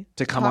day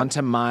to come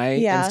onto my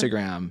Yeah.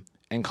 Instagram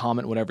and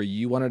comment whatever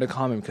you wanted to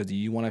comment because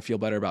you want to feel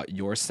better about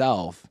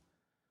yourself,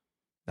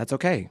 that's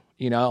okay.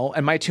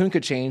 And my tune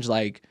could change.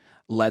 Like,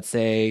 let's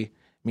say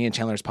me and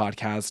Chandler's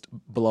podcast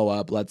blow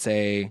up. Let's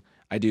say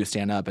I do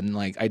stand up and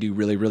like I do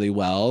really, really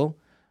well.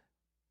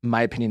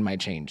 My opinion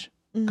might change,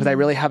 because I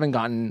really haven't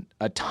gotten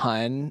a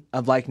ton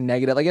of like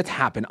negative, like it's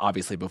happened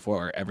obviously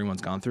before,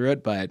 everyone's gone through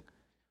it, but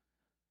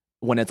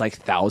when it's like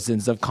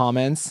thousands of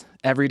comments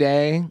every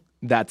day,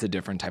 that's a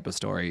different type of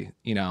story,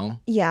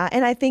 Yeah.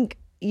 And I think,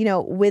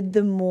 with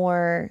the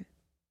more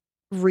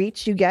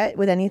reach you get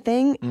with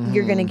anything,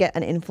 you're going to get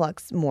an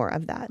influx more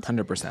of that.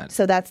 100%.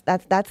 So that's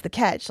the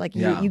catch. Like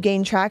Yeah. you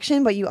gain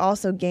traction, but you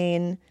also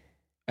gain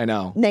I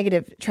know.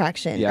 negative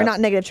traction, Yeah. or not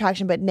negative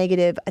traction, but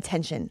negative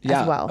attention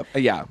Yeah. as well.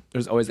 Yeah.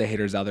 There's always the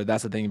haters out there.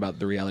 That's the thing about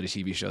the reality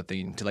TV show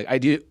thing. To like, I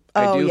do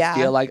Yeah.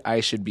 feel like I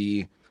should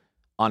be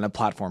on a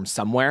platform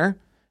somewhere,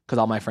 because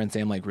all my friends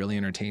say I'm like really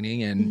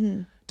entertaining,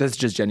 and that's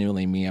just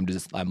genuinely me. I'm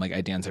like, I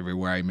dance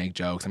everywhere. I make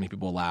jokes. I make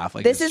people laugh.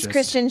 Like, This it's is just-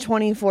 Christian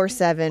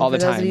 24/7. All For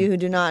the those of time. you who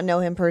do not know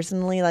him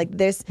personally, like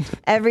this,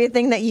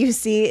 everything that you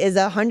see is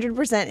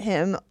 100%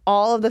 him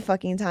all of the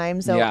fucking time.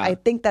 So Yeah. I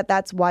think that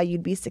that's why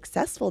you'd be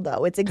successful,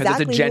 though. It's Because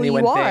exactly it's a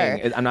genuine who you are.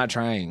 thing. I'm not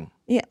trying.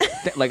 Yeah.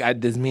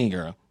 Like, this is me,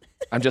 girl.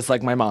 I'm just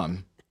like my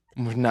mom.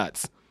 We're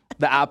nuts.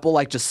 The apple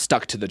like just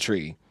stuck to the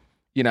tree,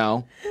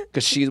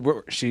 because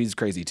she's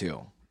crazy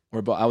too.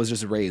 I was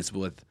just raised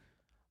with.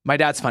 My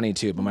dad's funny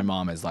too, but my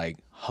mom is like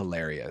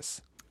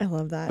hilarious. I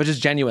love that. But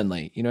just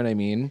genuinely, you know what I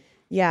mean?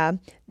 Yeah.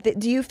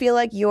 Do you feel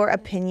like your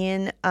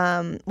opinion,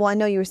 well, I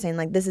know you were saying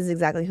like this is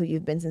exactly who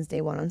you've been since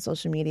day one on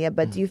social media,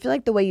 but do you feel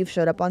like the way you've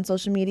showed up on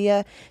social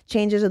media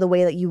changes, or the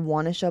way that you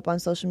want to show up on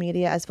social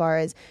media as far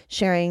as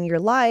sharing your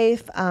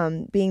life,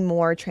 being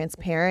more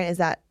transparent?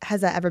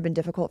 Has that ever been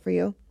difficult for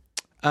you?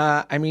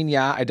 I mean,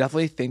 yeah, I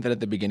definitely think that at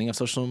the beginning of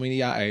social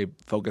media, I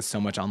focused so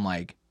much on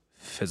like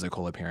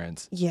physical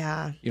appearance.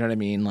 Yeah. You know what I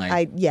mean?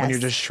 Like yes. when you're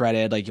just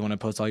shredded, like you want to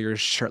post all your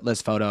shirtless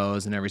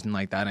photos and everything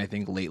like that. And I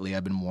think lately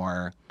I've been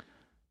more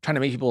trying to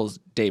make people's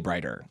day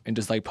brighter and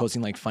just like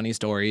posting like funny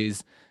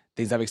stories,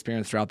 things I've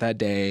experienced throughout that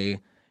day.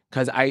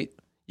 Because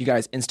you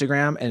guys,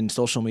 Instagram and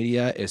social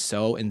media is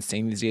so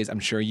insane these days. I'm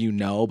sure you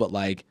know, but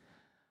like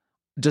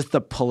just the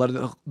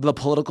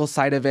political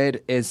side of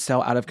it is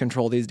so out of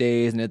control these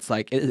days. And it's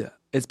like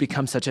it's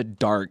become such a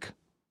dark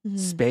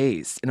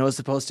space. And it was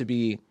supposed to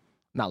be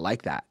not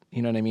like that.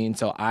 You know what I mean?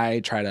 So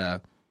I try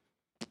to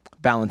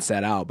balance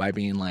that out by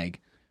being like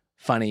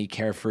funny,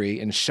 carefree,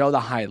 and show the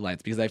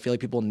highlights, because I feel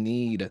like people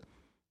need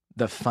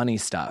the funny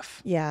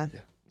stuff Yeah.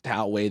 to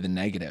outweigh the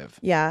negative.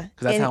 Yeah.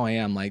 Because that's And- how I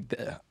am. Like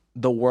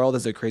the world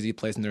is a crazy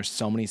place, and there's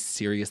so many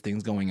serious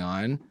things going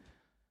on.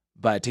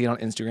 But to get on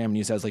Instagram and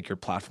use it as like your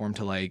platform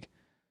to like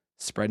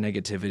spread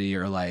negativity,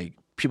 or like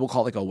people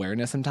call it like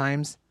awareness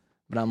sometimes.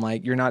 But I'm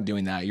like, you're not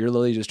doing that. You're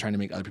literally just trying to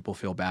make other people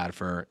feel bad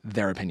for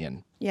their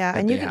opinion. Yeah, that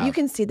and they you have.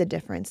 can see the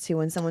difference too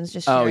when someone's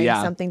just Oh, sharing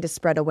yeah. something to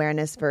spread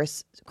awareness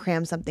versus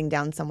cram something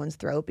down someone's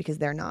throat because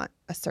they're not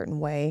a certain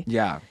way.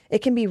 Yeah. It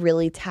can be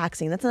really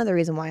taxing. That's another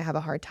reason why I have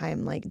a hard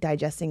time like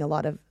digesting a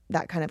lot of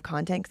that kind of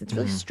content because it's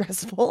really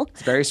stressful.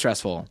 It's very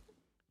stressful,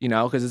 you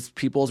know, because it's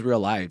people's real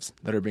lives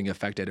that are being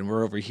affected. And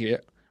we're over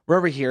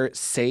here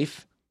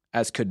safe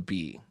as could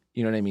be.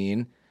 You know what I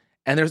mean?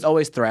 And there's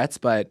always threats,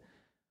 but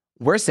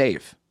we're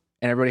safe.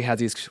 And everybody has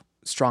these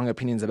strong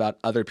opinions about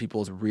other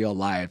people's real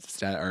lives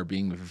that are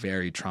being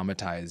very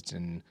traumatized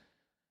and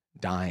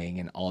dying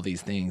and all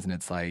these things. And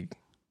it's like,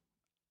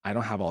 I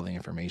don't have all the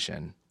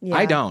information. Yeah.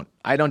 I don't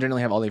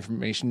generally have all the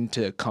information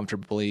to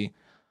comfortably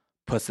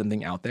put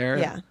something out there.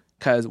 Yeah.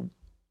 Because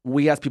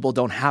we as people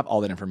don't have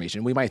all that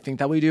information. We might think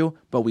that we do,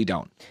 but we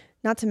don't.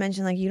 Not to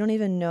mention, like, you don't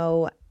even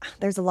know.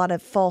 There's a lot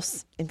of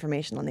false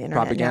information on the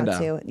internet Propaganda. now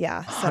too.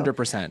 Yeah, so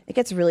 100%. it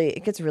gets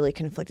really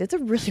conflicted. It's a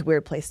really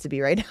weird place to be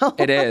right now.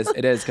 It is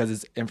because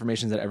it's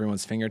information at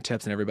everyone's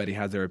fingertips and everybody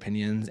has their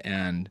opinions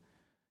and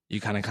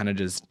you kind of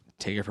just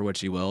take it for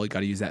what you will. You got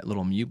to use that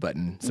little mute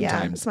button sometimes.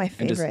 Yeah, it's my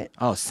and just- favorite.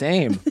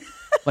 Same.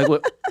 Like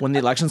when the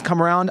elections come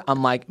around,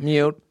 I'm like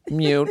mute,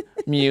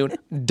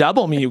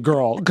 double mute,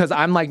 girl, because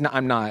I'm like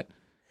I'm not.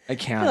 I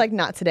can't. You're like,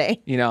 not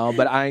today. You know,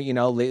 but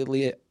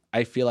lately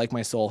I feel like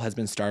my soul has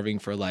been starving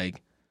for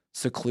like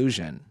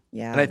seclusion.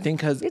 Yeah. And I think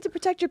because You have to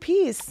protect your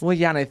peace. well,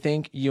 yeah, and I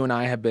think you and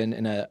I have been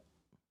in a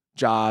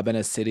job in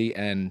a city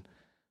and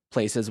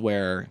places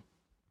where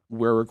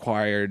we're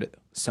required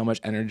so much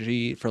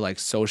energy for like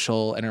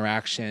social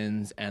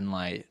interactions and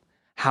like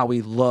how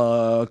we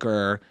look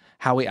or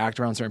how we act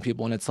around certain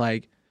people. And it's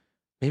like,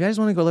 maybe I just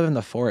want to go live in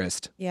the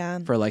forest Yeah.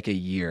 for like a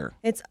year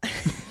It's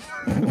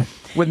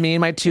with me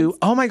and my two.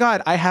 Oh my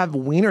God, I have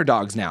wiener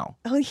dogs now.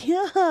 oh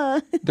yeah.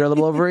 They're a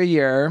little over a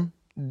year.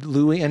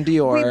 Louis and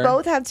Dior. We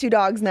both have 2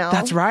 dogs now.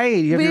 That's right.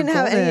 You have We your didn't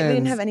have any. We Goldens.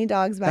 didn't have any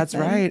dogs back That's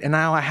then. right. And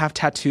now I have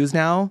tattoos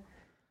now.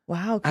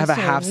 Wow. I have a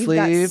Christian, half you've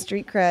sleeve. got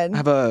street cred. I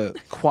have a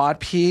quad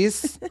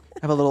piece. I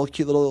have a little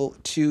cute little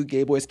 2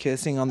 gay boys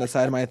kissing on the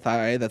side of my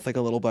thigh. That's like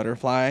a little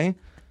butterfly.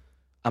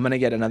 I'm gonna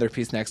get another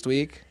piece next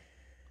week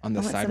on the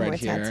I want side some right more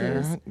here,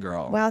 tattoos.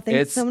 girl. Wow.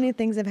 So many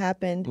things have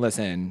happened.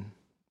 Listen,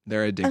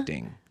 they're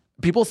addicting.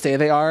 People say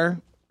they are,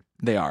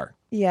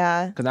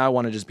 Yeah. because now I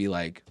want to just be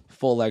like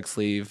full leg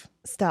sleeve.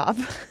 Stop.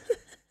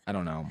 I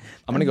don't know.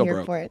 I'm gonna go here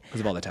broke for it.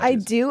 because of all the I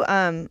tattoos.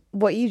 do.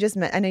 What you just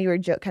meant. I know you were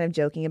kind of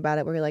joking about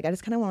it, where you're like, I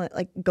just kind of want to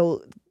like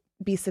go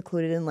be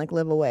secluded and like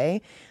live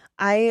away.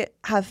 I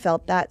have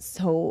felt that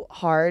so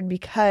hard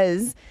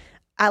because,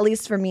 at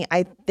least for me,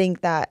 I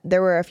think that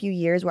there were a few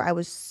years where I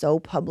was so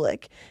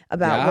public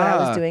about what I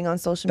Yeah. was doing on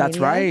social That's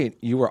media. right.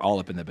 You were all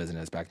up in the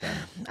business back then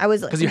I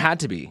was because you had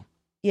to be.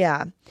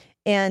 Yeah.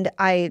 And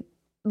I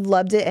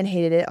loved it and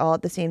hated it all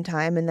at the same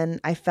time. And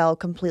then I fell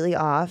completely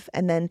off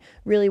and then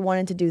really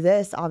wanted to do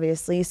this,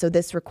 obviously. So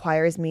this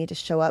requires me to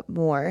show up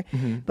more.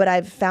 But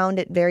I've found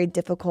it very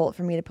difficult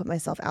for me to put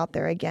myself out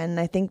there again. And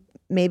I think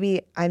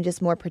maybe I'm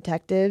just more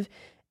protective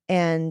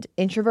and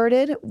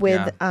introverted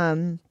with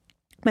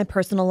my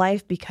personal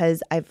life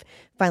because I've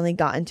finally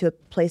gotten to a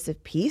place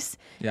of peace.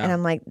 Yeah. And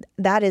I'm like,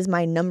 that is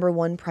my number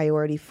one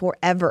priority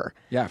forever.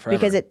 Yeah, forever.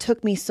 Because it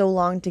took me so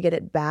long to get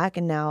it back.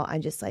 And now I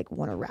just like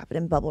want to wrap it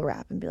in bubble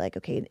wrap and be like,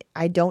 okay,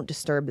 I don't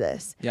disturb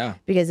this. Yeah.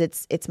 Because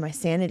it's my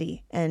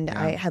sanity. And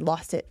I had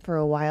lost it for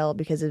a while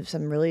because of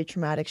some really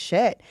traumatic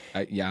shit.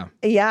 Yeah.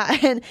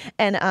 Yeah.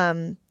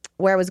 And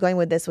where I was going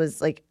with this was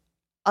like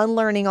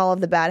unlearning all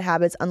of the bad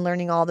habits,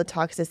 unlearning all the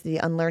toxicity,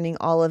 unlearning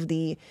all of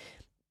the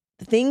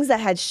things that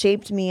had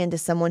shaped me into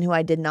someone who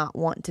I did not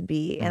want to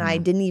be. And I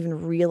didn't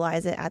even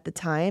realize it at the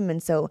time.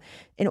 And so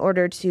in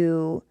order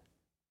to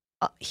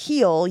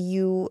heal,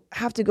 you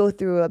have to go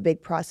through a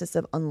big process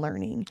of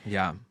unlearning.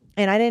 Yeah.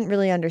 And I didn't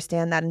really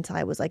understand that until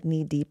I was like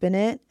knee deep in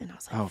it. And I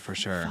was like, Oh, for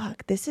sure.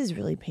 fuck, this is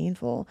really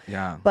painful.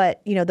 Yeah.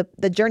 But, you know,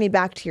 the journey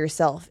back to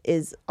yourself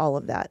is all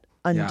of that.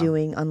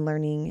 Undoing,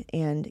 unlearning,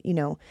 and, you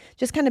know,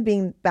 just kind of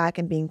being back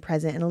and being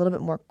present and a little bit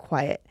more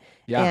quiet.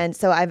 Yeah. And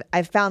so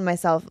I've found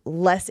myself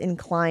less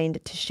inclined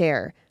to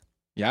share.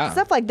 Yeah.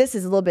 Stuff like this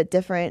is a little bit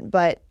different,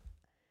 but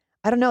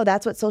I don't know.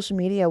 That's what social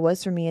media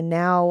was for me. And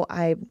now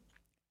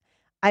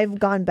I've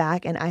gone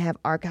back and I have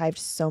archived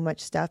so much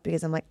stuff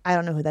because I'm like, I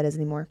don't know who that is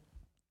anymore.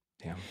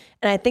 Damn.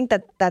 And I think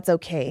that that's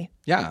okay.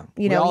 Yeah.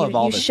 You We all know,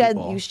 evolve you as shed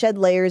people. you shed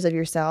layers of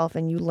yourself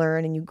and you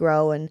learn and you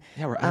grow and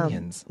Yeah, we're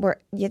onions.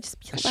 just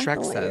peel As back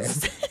Shrek the layers.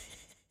 says.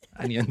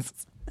 Onions.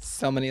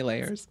 So many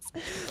layers.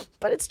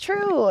 But it's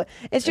true.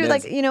 It's true. It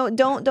Like, is. you know,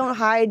 don't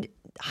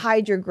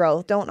hide your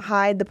growth. Don't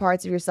hide the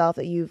parts of yourself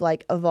that you've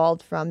like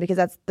evolved from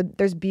because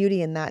there's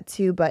beauty in that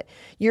too, but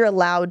you're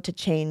allowed to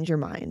change your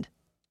mind.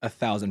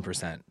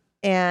 1,000%.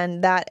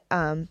 And that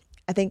I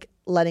think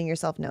letting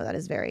yourself know that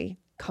is very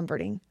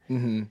comforting.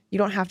 Mm-hmm. You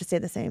don't have to stay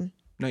the same.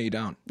 No, you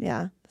don't.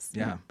 Yeah.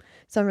 Yeah.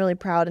 So I'm really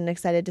proud and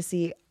excited to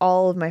see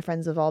all of my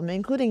friends' involvement,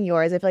 including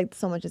yours. I feel like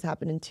so much has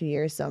happened in 2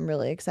 years, so I'm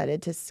really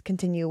excited to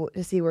continue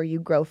to see where you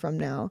grow from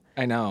now.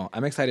 I know.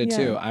 I'm excited Yeah.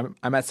 too.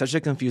 I'm at such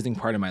a confusing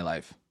part of my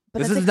life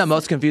This is the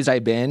most confused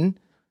I've been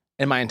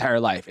in my entire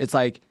life. It's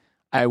like,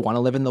 I want to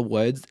live in the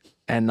woods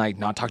and like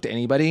not talk to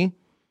anybody,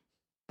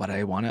 but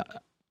I want to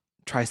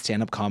try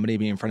stand-up comedy,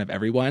 be in front of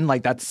everyone.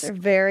 Like that's They're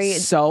very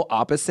so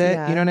opposite.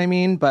 Yeah. You know what I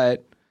mean?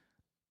 But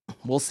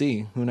we'll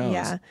see. Who knows?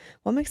 Yeah.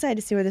 Well, I'm excited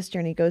to see where this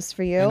journey goes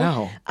for you.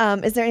 I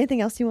know. Is there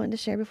anything else you wanted to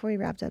share before we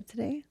wrapped up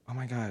today? Oh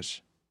my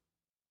gosh.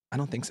 I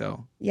don't think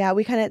so. Yeah,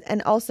 we kind of,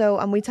 and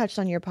also we touched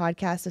on your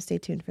podcast, so stay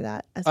tuned for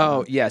that as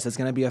well. Oh, yes. It's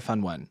going to be a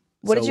fun one.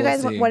 What So did you we'll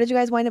guys? see. What did you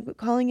guys wind up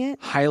calling it?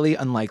 Highly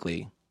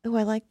unlikely. Oh,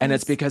 I like. And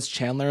it's this. because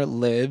Chandler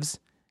lives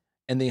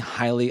in the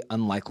highly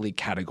unlikely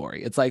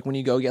category. It's like when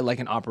you go get like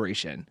an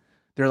operation,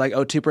 they're like,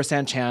 oh,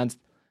 2% chance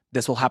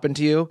this will happen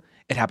to you.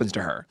 It happens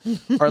to her.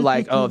 Or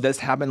like, oh, this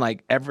happened.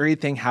 Like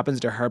everything happens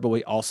to her. But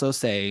we also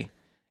say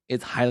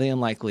it's highly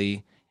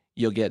unlikely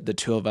you'll get the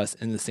two of us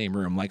in the same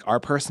room. Like our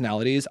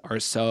personalities are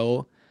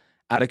so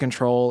out of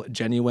control,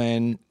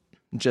 genuine,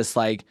 just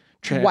like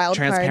Wild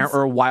transparent cards.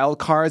 or wild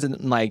cards.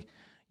 And like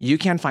you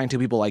can't find two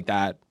people like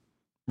that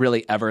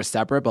really ever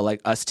separate, but like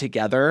us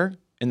together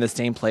in the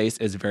same place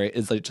is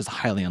like just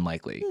highly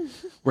unlikely.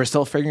 We're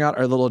still figuring out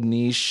our little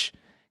niche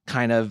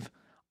kind of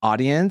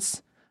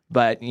audience,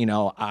 but you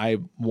know, I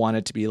want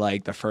it to be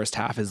like the first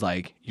half is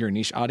like your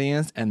niche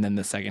audience, and then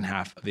the second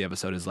half of the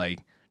episode is like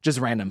just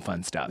random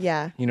fun stuff.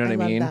 Yeah, you know what I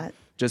love mean? that.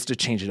 Just to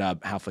change it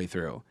up halfway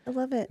through. I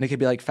love it. And it could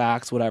be like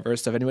facts, whatever.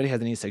 So if anybody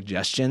has any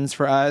suggestions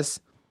for us,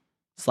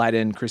 slide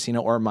in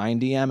Christina or mine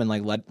DM and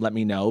like let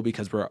me know,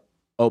 because we're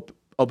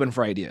open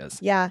for ideas.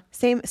 Yeah,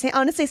 same.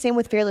 Honestly, same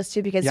with Fearless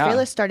too, because Yeah.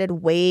 Fearless started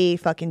way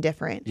fucking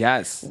different.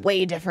 Yes.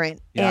 Way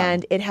different, Yeah.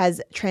 and it has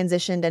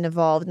transitioned and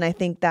evolved. And I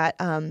think that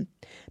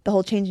the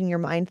whole changing your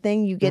mind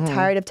thing, you get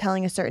tired of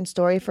telling a certain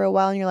story for a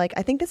while, and you're like,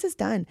 I think this is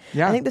done.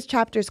 Yeah. I think this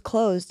chapter's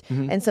closed.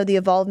 And so the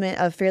evolvement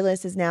of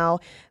Fearless is now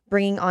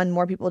bringing on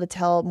more people to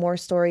tell more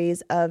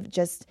stories of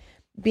just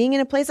being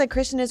in a place like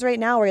Christian is right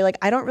now, where you're like,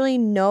 I don't really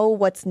know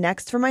what's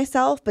next for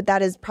myself, but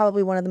that is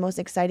probably one of the most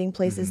exciting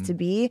places to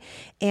be.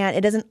 And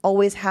it doesn't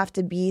always have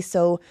to be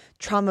so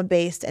trauma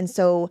based and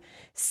so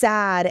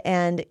sad.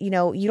 And, you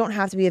know, you don't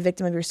have to be a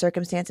victim of your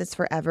circumstances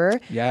forever.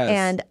 Yes.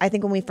 And I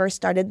think when we first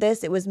started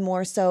this, it was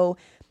more so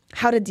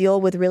how to deal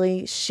with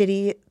really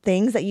shitty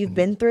things that you've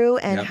been through,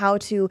 and Yep. how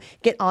to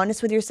get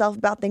honest with yourself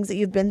about things that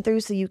you've been through,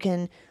 so you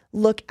can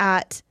look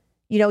at,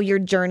 you know, your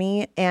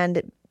journey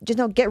and just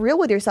get real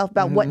with yourself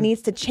about what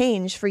needs to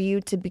change for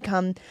you to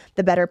become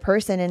the better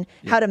person, and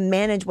how to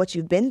manage what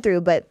you've been through.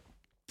 But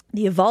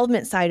the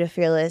evolvement side of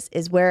Fearless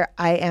is where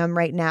I am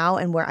right now,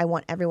 and where I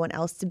want everyone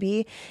else to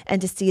be, and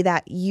to see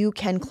that you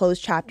can close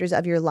chapters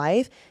of your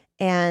life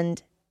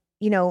and,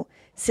 you know,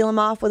 seal them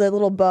off with a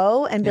little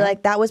bow and be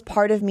like, that was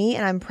part of me,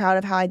 and I'm proud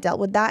of how I dealt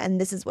with that,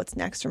 and this is what's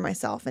next for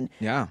myself. And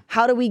Yeah.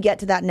 how do we get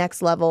to that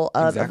next level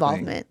of Exactly.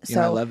 involvement? You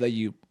know, I love that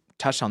you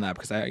touched on that,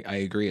 because I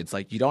agree. It's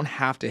like you don't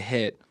have to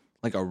hit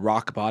like a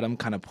rock bottom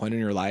kind of point in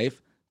your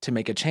life to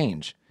make a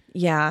change.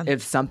 yeah.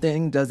 If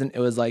something doesn't, it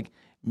was like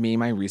me,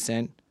 my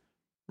recent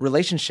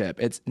relationship.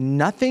 It's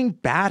nothing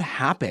bad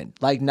happened.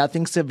 Like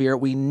nothing severe.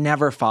 We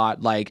never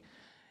fought. Like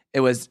it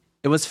was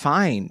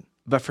fine.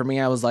 But for me,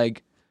 I was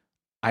like,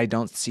 I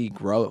don't see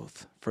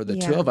growth for the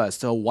two Yeah. of us.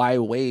 So why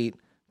wait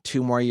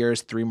 2 more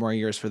years, 3 more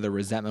years for the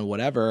resentment,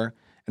 whatever?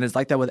 And it's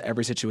like that with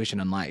every situation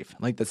in life.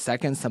 Like the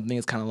second something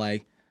is kind of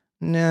like,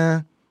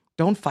 nah,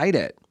 don't fight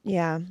it.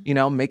 Yeah. You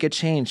know, make a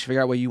change,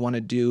 figure out what you want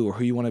to do or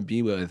who you want to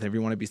be with, if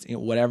you want to be,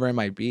 whatever it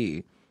might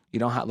be. You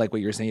don't have, like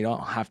what you're saying, you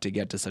don't have to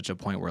get to such a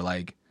point where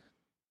like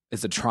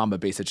it's a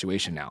trauma-based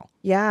situation now.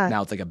 Yeah.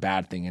 Now it's like a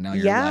bad thing, and now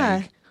you're Yeah.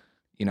 like,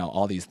 you know,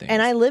 all these things.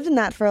 And I lived in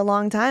that for a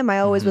long time. I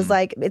always was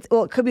like, it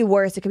could be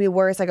worse. It could be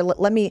worse. Like,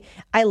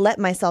 I let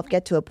myself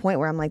get to a point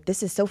where I'm like,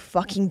 this is so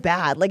fucking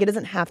bad. Like, it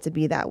doesn't have to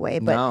be that way.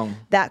 But No.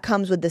 that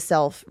comes with the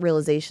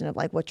self-realization of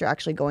like what you're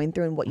actually going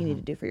through and what you need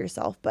to do for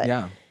yourself. But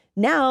Yeah.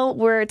 now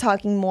we're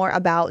talking more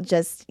about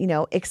just, you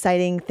know,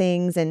 exciting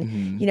things,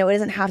 and, you know, it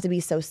doesn't have to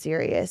be so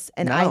serious.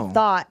 And No. I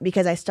thought,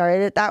 because I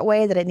started it that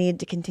way, that it needed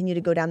to continue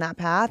to go down that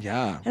path.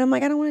 Yeah. And I'm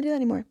like, I don't want to do that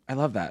anymore. I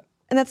love that.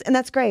 And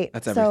that's great.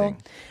 That's everything.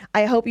 So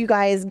I hope you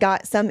guys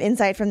got some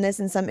insight from this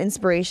and some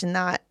inspiration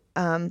that,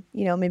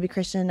 you know, maybe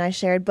Christian and I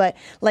shared. But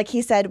like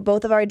he said,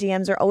 both of our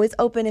DMs are always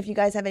open if you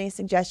guys have any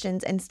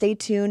suggestions. And stay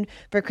tuned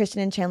for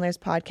Christian and Chandler's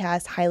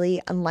podcast,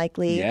 Highly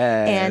Unlikely.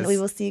 Yes. And we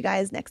will see you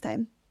guys next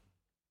time.